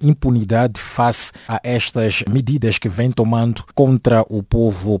uma impunidade face a estas medidas que vem tomando contra o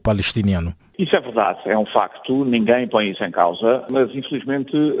povo palestiniano? Isso é verdade, é um facto, ninguém põe isso em causa, mas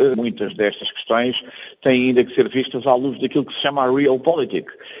infelizmente muitas destas questões têm ainda que ser vistas à luz daquilo que se chama a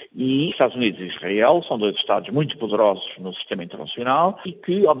realpolitik. E Estados Unidos e Israel são dois Estados muito poderosos no sistema internacional e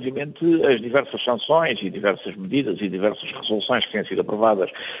que, obviamente, as diversas sanções e diversas medidas e diversas resoluções que têm sido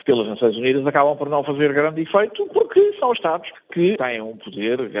aprovadas pelas Nações Unidas acabam por não fazer grande efeito porque são Estados que têm um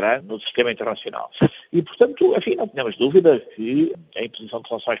poder grande no sistema internacional. E, portanto, enfim, não temos dúvida que a imposição de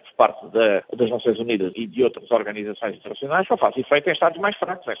sanções por parte das Nações Unidas e de outras organizações internacionais só faz efeito em Estados mais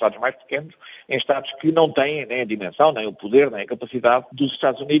fracos, em Estados mais pequenos, em Estados que não têm nem a dimensão, nem o poder, nem a capacidade dos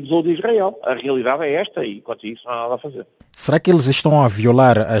Estados Unidos ou de Israel. A realidade é esta e, quanto a isso, não há nada a fazer. Será que eles estão a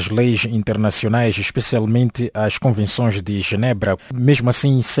violar as leis internacionais, especialmente as convenções de Genebra, mesmo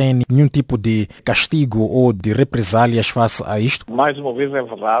assim sem nenhum tipo de castigo ou de represálias face a isto? Mais uma vez é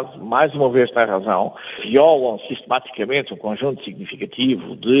verdade, mais uma vez tem razão. Violam sistematicamente um conjunto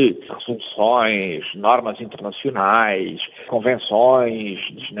significativo de resoluções resoluções, normas internacionais, convenções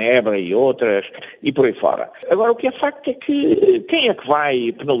de Genebra e outras, e por aí fora. Agora, o que é facto é que quem é que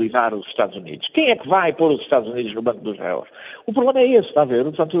vai penalizar os Estados Unidos? Quem é que vai pôr os Estados Unidos no banco dos réus? O problema é esse, está a ver?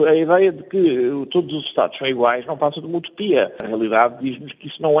 Portanto, a ideia de que todos os Estados são iguais não passa de uma utopia. A realidade diz-nos que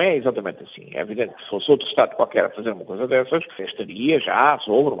isso não é exatamente assim. É evidente que se fosse outro Estado qualquer a fazer uma coisa dessas, estaria já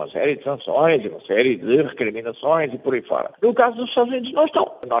sobre uma série de sanções e uma série de recriminações e por aí fora. No caso dos Estados Unidos não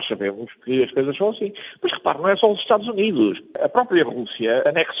estão. Nós sabemos que as coisas são assim. Mas repare, não é só os Estados Unidos. A própria Rússia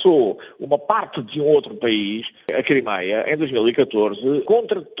anexou uma parte de um outro país, a Crimeia, em 2014,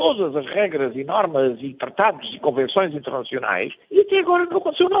 contra todas as regras e normas e tratados e convenções internacionais, e até agora não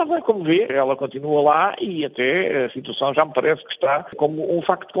aconteceu nada. Como vê, ela continua lá e até a situação já me parece que está como um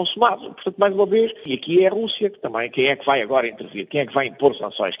facto consumado. Portanto, mais uma vez, e aqui é a Rússia, que também, quem é que vai agora intervir? Quem é que vai impor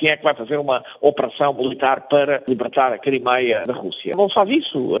sanções? Quem é que vai fazer uma operação militar para libertar a Crimeia da Rússia? Não sabe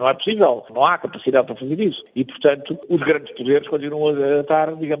isso, não é possível, não há capacidade para fazer isso. E, portanto, os grandes poderes continuam a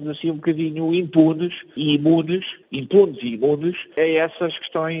estar, digamos assim, um bocadinho impunes e imunes a essas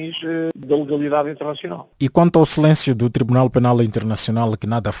questões da legalidade internacional. E quanto ao silêncio do Tribunal Penal Internacional, que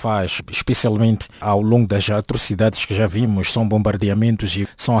nada faz, especialmente ao longo das atrocidades que já vimos, são bombardeamentos e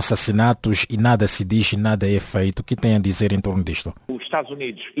são assassinatos e nada se diz e nada é feito, o que tem a dizer em torno disto? Os Estados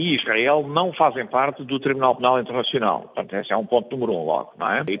Unidos e Israel não fazem parte do Tribunal Penal Internacional. Portanto, esse é um ponto número 1 logo,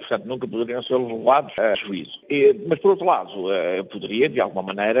 não é? E, portanto, nunca poderiam ser levados a juízo. Mas, por outro lado, poderia, de alguma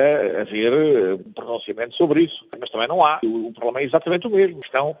maneira, haver um pronunciamento sobre isso. Mas também não há. O problema é exatamente o mesmo. A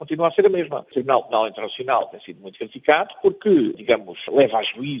questão continua a ser a mesma. O Tribunal Penal Internacional tem sido muito criticado porque, digamos, leva a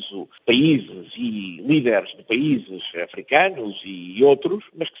juízo países e líderes de países africanos e outros,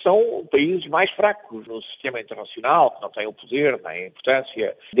 mas que são países mais fracos no sistema internacional, que não têm o poder nem a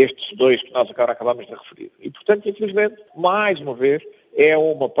importância destes dois que nós agora acabamos de referir. E, portanto, infelizmente, mais uma vez, é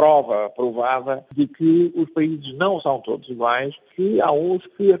uma prova provada de que os países não são todos iguais, que há uns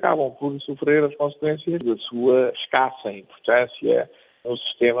que acabam por sofrer as consequências da sua escassa importância no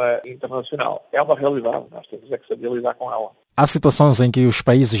sistema internacional. É uma realidade, nós temos que saber lidar com ela. Há situações em que os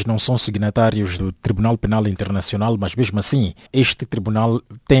países não são signatários do Tribunal Penal Internacional, mas mesmo assim, este tribunal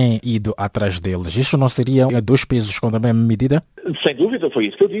tem ido atrás deles. Isso não seria dois pesos com a mesma medida? Sem dúvida, foi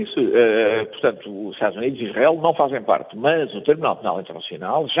isso que eu disse. Portanto, os Estados Unidos e Israel não fazem parte, mas o Tribunal Penal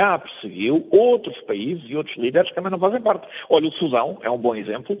Internacional já perseguiu outros países e outros líderes que também não fazem parte. Olha, o Sudão é um bom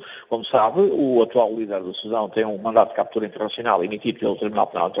exemplo. Como sabe, o atual líder do Sudão tem um mandato de captura internacional emitido pelo Tribunal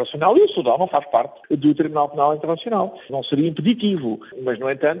Penal Internacional e o Sudão não faz parte do Tribunal Penal Internacional. Não seria impeditivo, mas, no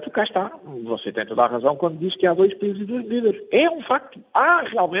entanto, cá está. Você tem toda a razão quando diz que há dois pesos e duas medidas. É um facto. Há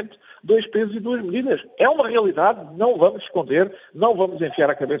realmente dois pesos e duas medidas. É uma realidade, não vamos esconder, não vamos enfiar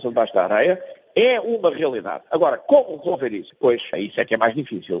a cabeça debaixo da areia. É uma realidade. Agora, como resolver isso? Pois, isso é que é mais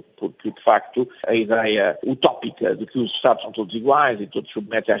difícil, porque, de facto, a ideia utópica de que os Estados são todos iguais e todos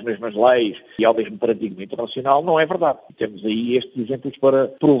submetem às mesmas leis e ao mesmo paradigma internacional não é verdade. Temos aí estes exemplos para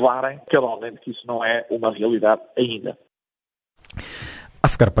provarem cabalmente que isso não é uma realidade ainda. A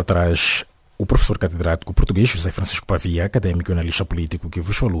ficar para trás, o professor catedrático português José Francisco Pavia, académico e analista político, que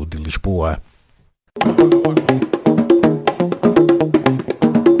vos falou de Lisboa.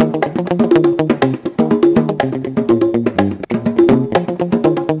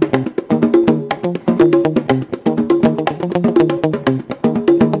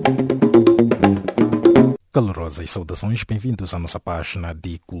 Calorosas saudações, bem-vindos à nossa página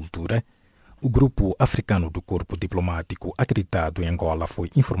de cultura. O Grupo Africano do Corpo Diplomático acreditado em Angola foi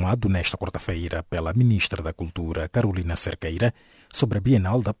informado nesta quarta-feira pela Ministra da Cultura, Carolina Cerqueira, sobre a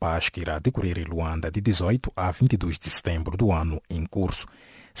Bienal da Paz que irá decorrer em Luanda de 18 a 22 de setembro do ano em curso.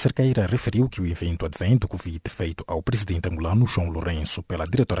 Cerqueira referiu que o evento advém do convite feito ao presidente angolano João Lourenço pela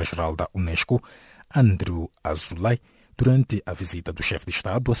diretora-geral da Unesco, Andrew Azoulay, durante a visita do chefe de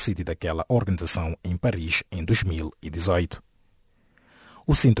Estado à sede daquela organização em Paris em 2018.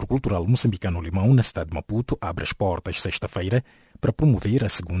 O Centro Cultural Moçambicano Limão, na cidade de Maputo, abre as portas sexta-feira para promover a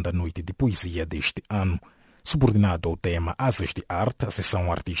segunda noite de poesia deste ano. Subordinado ao tema Asas de Arte, a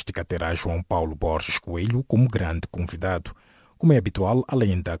sessão artística terá João Paulo Borges Coelho como grande convidado. Como é habitual,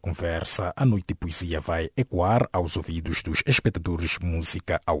 além da conversa, a noite de poesia vai ecoar aos ouvidos dos espectadores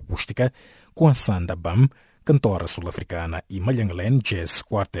música acústica com a Sanda Bam, cantora sul-africana, e Malhangalene Jazz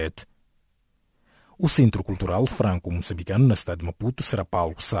Quartet. O Centro Cultural Franco-Moçambicano, na cidade de Maputo, será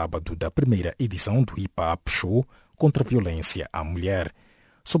palco sábado da primeira edição do Hip Hop Show contra a violência à mulher.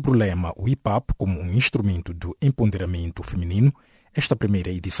 Sob o lema O Hip Hop como um instrumento do empoderamento feminino, esta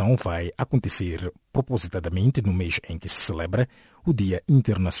primeira edição vai acontecer propositadamente no mês em que se celebra o Dia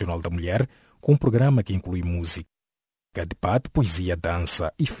Internacional da Mulher, com um programa que inclui música debate, poesia,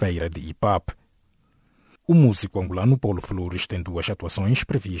 dança e feira de hip-hop. O músico angolano Paulo Flores tem 2 atuações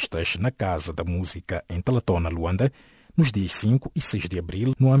previstas na Casa da Música em Talatona, Luanda, nos dias 5 e 6 de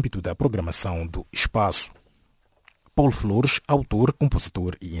abril, no âmbito da programação do Espaço. Paulo Flores, autor,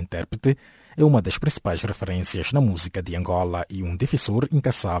 compositor e intérprete, é uma das principais referências na música de Angola e um defensor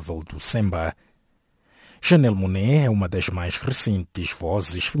incansável do samba. Janelle Monet é uma das mais recentes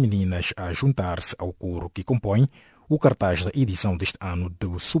vozes femininas a juntar-se ao coro que compõe o cartaz da edição deste ano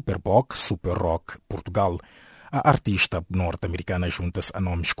do Superboc Super Rock Portugal. A artista norte-americana junta-se a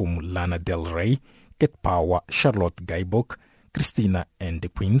nomes como Lana Del Rey, Cat Power, Charlotte Gainsbourg, Christina and the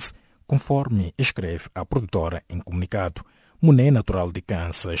Queens, conforme escreve a produtora em comunicado. Monet, natural de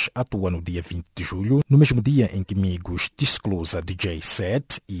Kansas, atua no dia 20 de julho, no mesmo dia em que amigos Disclosure DJ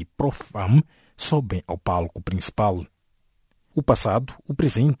Set e Profam sobem ao palco principal. O passado, o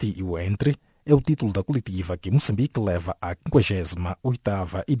presente e o entre é o título da coletiva que Moçambique leva à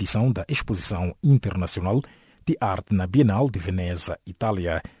 58ª edição da Exposição Internacional de Arte na Bienal de Veneza,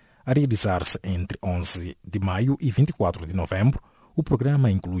 Itália, a realizar-se entre 11 de maio e 24 de novembro. O programa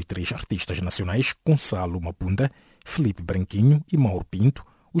inclui 3 artistas nacionais, Gonçalo Mapunda, Felipe Branquinho e Mauro Pinto,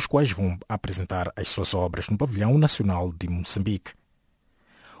 os quais vão apresentar as suas obras no Pavilhão Nacional de Moçambique.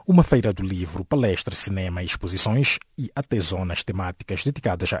 Uma feira do livro, palestras, cinema e exposições e até zonas temáticas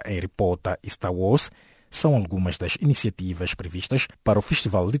dedicadas a Harry Potter e Star Wars são algumas das iniciativas previstas para o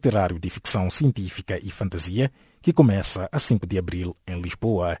Festival Literário de Ficção Científica e Fantasia, que começa a 5 de abril em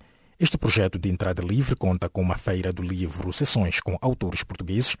Lisboa. Este projeto de entrada livre conta com uma feira do livro, sessões com autores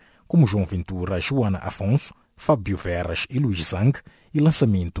portugueses como João Ventura, Joana Afonso, Fábio Veras e Luís Zang e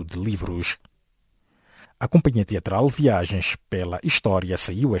lançamento de livros. A companhia teatral Viagens pela História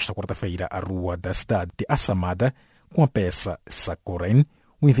saiu esta quarta-feira à rua da cidade de Assamada com a peça Sakoren.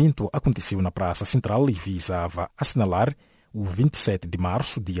 O evento aconteceu na Praça Central e visava assinalar o 27 de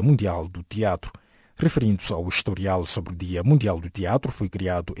março, Dia Mundial do Teatro. Referindo-se ao historial sobre o Dia Mundial do Teatro, foi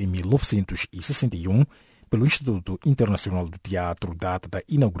criado em 1961 pelo Instituto Internacional do Teatro, data da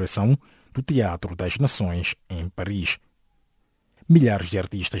inauguração do Teatro das Nações em Paris. Milhares de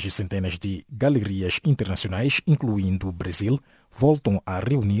artistas e centenas de galerias internacionais, incluindo o Brasil, voltam a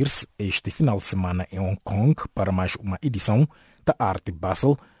reunir-se este final de semana em Hong Kong para mais uma edição da Arte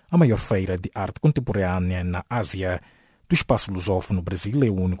Basel, a maior feira de arte contemporânea na Ásia. Do espaço lusófono, o Brasil é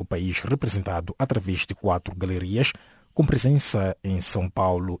o único país representado através de 4 galerias, com presença em São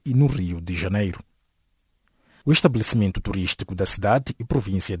Paulo e no Rio de Janeiro. O estabelecimento turístico da cidade e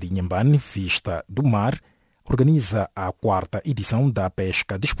província de Inhambane, Vista do Mar, organiza a 4ª edição da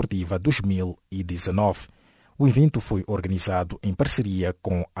Pesca Desportiva 2019. O evento foi organizado em parceria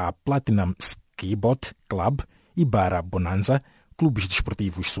com a Platinum Skiboat Club e Bara Bonanza, clubes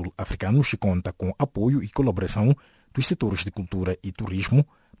desportivos sul-africanos, e conta com apoio e colaboração dos setores de cultura e turismo,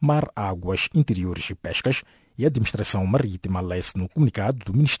 mar, águas interiores e pescas e administração marítima, leste no comunicado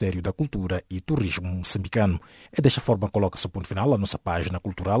do Ministério da Cultura e Turismo moçambicano. É desta forma que coloca-se o ponto final a nossa página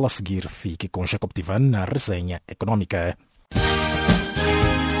cultural. A seguir, fique com Jacob Tivan na resenha econômica.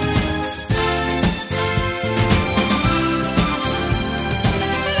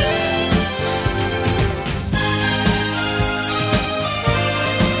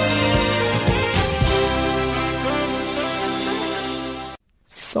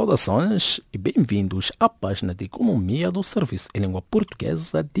 Saudações e bem-vindos à página de economia do Serviço em Língua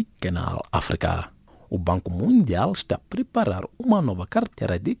Portuguesa de Canal África. O Banco Mundial está a preparar uma nova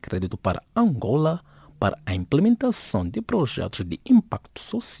carteira de crédito para Angola para a implementação de projetos de impacto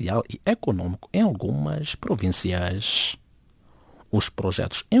social e econômico em algumas províncias. Os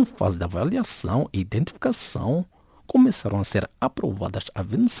projetos em fase de avaliação e identificação começaram a ser aprovados a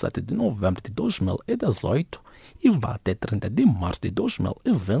 27 de novembro de 2018 e vai até 30 de março de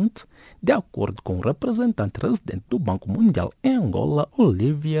 2020, de acordo com o representante residente do Banco Mundial em Angola,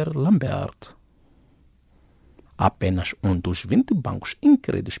 Olivier Lambert. Apenas um dos 20 bancos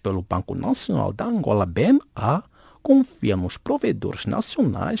inquiridos pelo Banco Nacional da Angola, BNA, confia nos provedores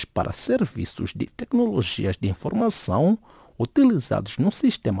nacionais para serviços de tecnologias de informação utilizados no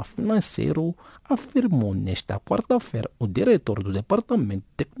sistema financeiro, afirmou nesta quarta-feira o diretor do Departamento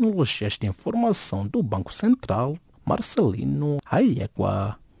de Tecnologias de Informação do Banco Central, Marcelino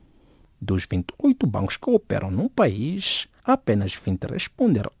Hayekwa. Dos 28 bancos que operam no país, apenas 20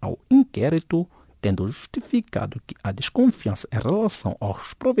 responderam ao inquérito, tendo justificado que a desconfiança em relação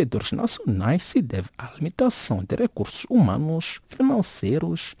aos provedores nacionais se deve à limitação de recursos humanos,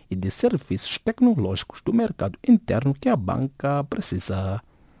 financeiros e de serviços tecnológicos do mercado interno que a banca precisa.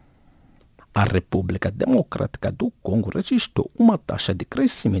 A República Democrática do Congo registrou uma taxa de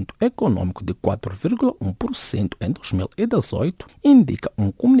crescimento econômico de 4,1% em 2018, indica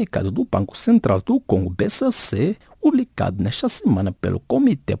um comunicado do Banco Central do Congo, BCC, publicado nesta semana pelo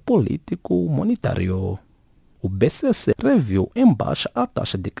Comitê Político Monetário. O BCC reviu em baixa a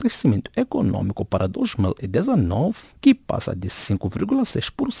taxa de crescimento econômico para 2019, que passa de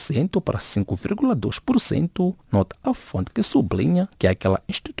 5,6% para 5,2%. Nota a fonte que sublinha que aquela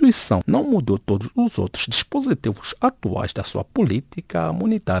instituição não mudou todos os outros dispositivos atuais da sua política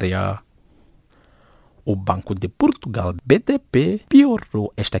monetária. O Banco de Portugal, BDP,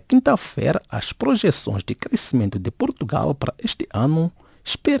 piorou esta quinta-feira as projeções de crescimento de Portugal para este ano,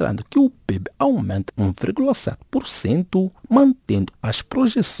 esperando que o PIB aumente 1,7%, mantendo as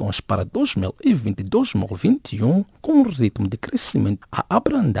projeções para 2020 e 2021 com um ritmo de crescimento a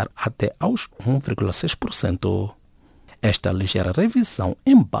abrandar até aos 1,6%. Esta ligeira revisão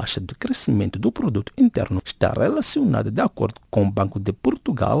em baixa do crescimento do produto interno está relacionada, de acordo com o Banco de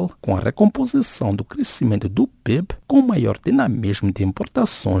Portugal, com a recomposição do crescimento do PIB com maior dinamismo de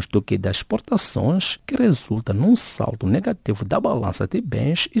importações do que das exportações, que resulta num saldo negativo da balança de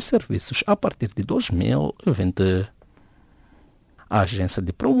bens e serviços a partir de 2020. A Agência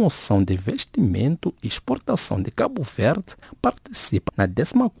de Promoção de Investimento e Exportação de Cabo Verde participa na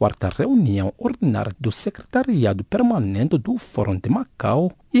 14ª reunião ordinária do Secretariado Permanente do Fórum de Macau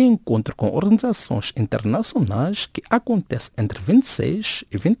e encontro com organizações internacionais que acontece entre 26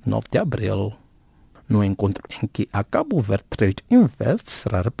 e 29 de abril. No encontro em que a Cabo Verde Trade Invest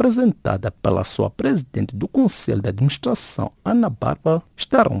será representada pela sua presidente do Conselho de Administração, Ana Barba,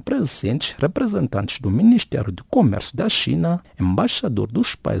 estarão presentes representantes do Ministério do Comércio da China, embaixador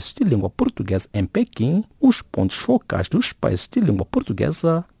dos países de língua portuguesa em Pequim, os pontos focais dos países de língua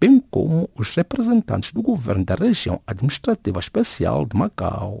portuguesa, bem como os representantes do governo da região administrativa especial de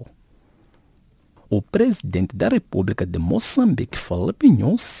Macau. O presidente da República de Moçambique, Filipe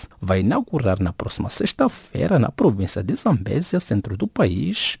Nyusi, vai inaugurar na próxima sexta-feira, na província de Zambésia, centro do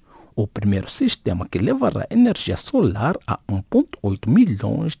país, o primeiro sistema que levará energia solar a 1,8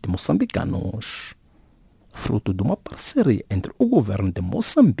 milhões de moçambicanos. Fruto de uma parceria entre o governo de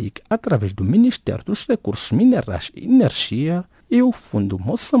Moçambique, através do Ministério dos Recursos Minerais e Energia, e o Fundo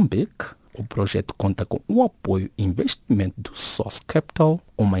Moçambique, o projeto conta com o apoio e investimento do Source Capital,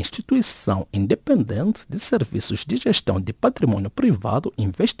 uma instituição independente de serviços de gestão de patrimônio privado e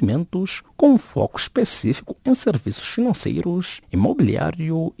investimentos, com foco específico em serviços financeiros,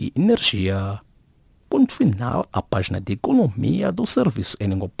 imobiliário e energia. Ponto final à página de economia do Serviço em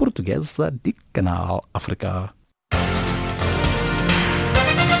Língua Portuguesa de Canal África.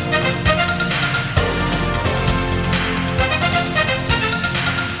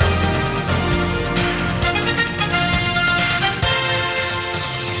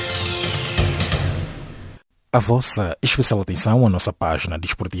 A vossa especial atenção à nossa página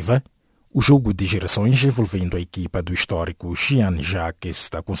desportiva. O jogo de gerações envolvendo a equipa do histórico Jean Jacques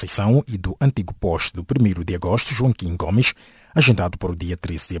da Conceição e do antigo poste do 1º de agosto, Joaquim Gomes, agendado para o dia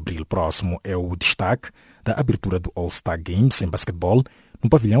 13 de abril próximo, é o destaque da abertura do All-Star Games em basquetebol no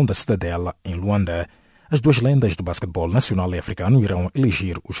pavilhão da Cidadela, em Luanda. As duas lendas do basquetebol nacional e africano irão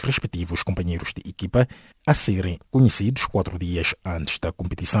eleger os respectivos companheiros de equipa a serem conhecidos 4 dias antes da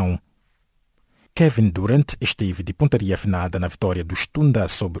competição. Kevin Durant esteve de pontaria afinada na vitória dos Tunda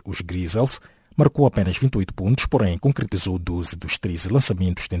sobre os Grizzlies, marcou apenas 28 pontos, porém concretizou 12 dos 13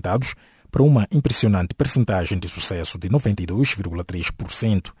 lançamentos tentados para uma impressionante percentagem de sucesso de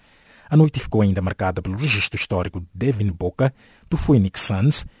 92,3%. A noite ficou ainda marcada pelo registro histórico de Devin Booker, do Phoenix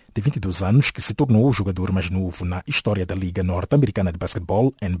Suns, de 22 anos, que se tornou o jogador mais novo na história da Liga Norte-Americana de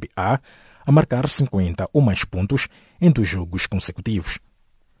Basquetebol, NBA, a marcar 50 ou mais pontos em 2 jogos consecutivos.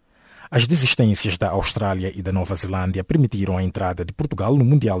 As desistências da Austrália e da Nova Zelândia permitiram a entrada de Portugal no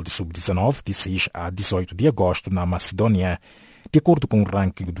Mundial de Sub-19 de 6 a 18 de agosto na Macedónia. De acordo com o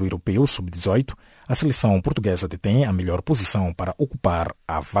ranking do Europeu Sub-18, a seleção portuguesa detém a melhor posição para ocupar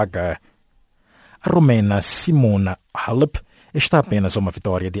a vaga. A romena Simona Halep está apenas a uma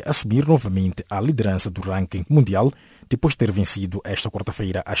vitória de assumir novamente a liderança do ranking mundial depois de ter vencido esta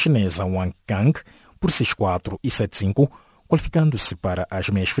quarta-feira a chinesa Wang Kang por 6-4 e 7-5, qualificando-se para as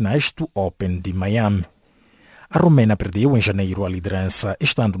meias-finais do Open de Miami. A romena perdeu em janeiro a liderança,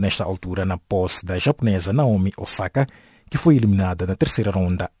 estando nesta altura na posse da japonesa Naomi Osaka, que foi eliminada na terceira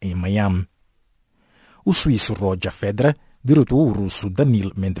ronda em Miami. O suíço Roger Federer derrotou o russo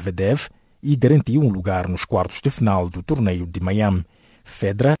Danil Medvedev e garantiu um lugar nos quartos de final do torneio de Miami.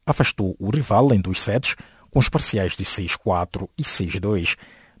 Federer afastou o rival em 2 sets, com os parciais de 6-4 e 6-2.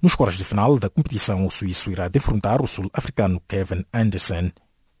 Nos quartos de final da competição, o suíço irá defrontar o sul-africano Kevin Anderson.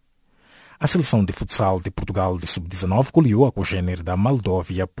 A seleção de futsal de Portugal de sub-19 goleou a congênere da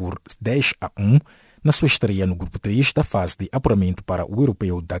Moldóvia por 10-1 na sua estreia no grupo 3 da fase de apuramento para o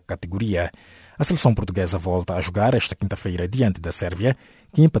europeu da categoria. A seleção portuguesa volta a jogar esta quinta-feira diante da Sérvia,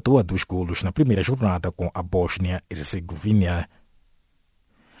 que empatou a 2 golos na primeira jornada com a Bósnia-Herzegovina.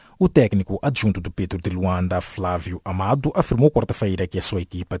 O técnico adjunto do Petro de Luanda, Flávio Amado, afirmou quarta-feira que a sua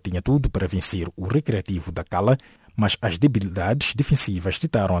equipa tinha tudo para vencer o Recreativo da Cala, mas as debilidades defensivas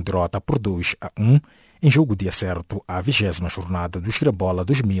ditaram a derrota por 2-1 em jogo de acerto à 20ª jornada do Girabola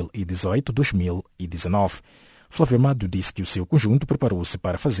 2018-2019. Flávio Amado disse que o seu conjunto preparou-se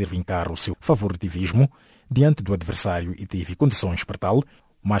para fazer vincar o seu favoritivismo diante do adversário e teve condições para tal,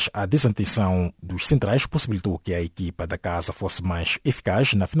 mas a desatenção dos centrais possibilitou que a equipa da casa fosse mais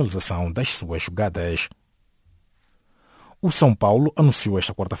eficaz na finalização das suas jogadas. O São Paulo anunciou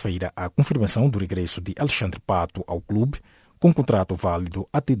esta quarta-feira a confirmação do regresso de Alexandre Pato ao clube, com contrato válido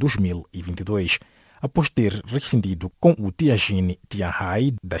até 2022. Após ter rescindido com o Tianjin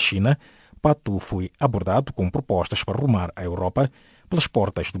Tianhai da China, Pato foi abordado com propostas para rumar à Europa pelas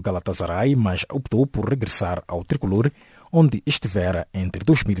portas do Galatasaray, mas optou por regressar ao tricolor, onde estivera entre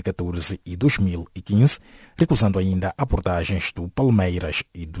 2014 e 2015, recusando ainda abordagens do Palmeiras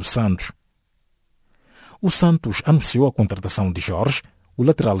e do Santos. O Santos anunciou a contratação de Jorge. O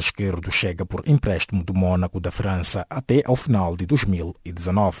lateral esquerdo chega por empréstimo do Mônaco da França até ao final de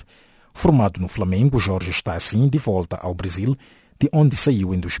 2019. Formado no Flamengo, Jorge está assim de volta ao Brasil, de onde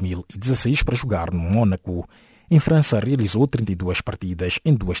saiu em 2016 para jogar no Mônaco. Em França, realizou 32 partidas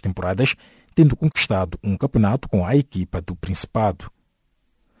em 2 temporadas, tendo conquistado um campeonato com a equipa do Principado.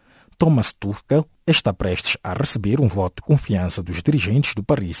 Thomas Tuchel está prestes a receber um voto de confiança dos dirigentes do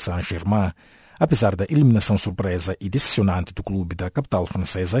Paris Saint-Germain. Apesar da eliminação surpresa e decepcionante do clube da capital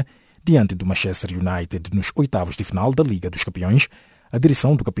francesa diante do Manchester United nos oitavos de final da Liga dos Campeões, a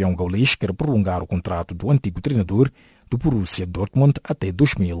direção do campeão gaulês quer prolongar o contrato do antigo treinador do Borussia Dortmund até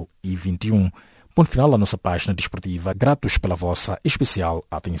 2021. Ponto final à nossa página desportiva. Gratos pela vossa especial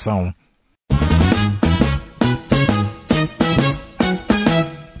atenção.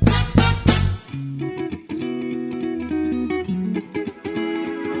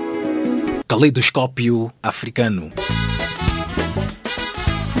 Caleidoscópio africano.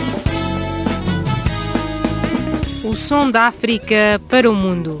 O som da África para o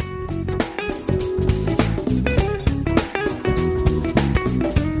mundo.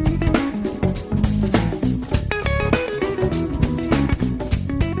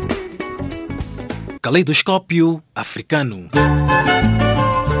 Caleidoscópio africano.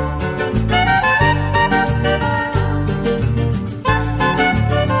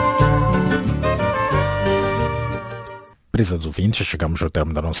 Prezados ouvintes, chegamos ao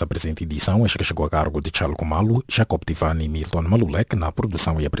termo da nossa presente edição. Esta que chegou a cargo de Charles Comalo, Jacob Tivani e Milton Malulek na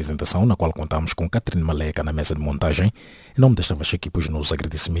produção e apresentação, na qual contamos com Catherine Maleca na mesa de montagem. Em nome desta vacha equipe, os nossos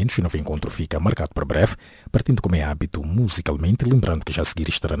agradecimentos e o novo encontro fica marcado para breve, partindo como é hábito musicalmente, lembrando que já a seguir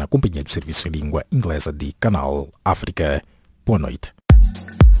estará na companhia do Serviço de Língua Inglesa de Canal África. Boa noite.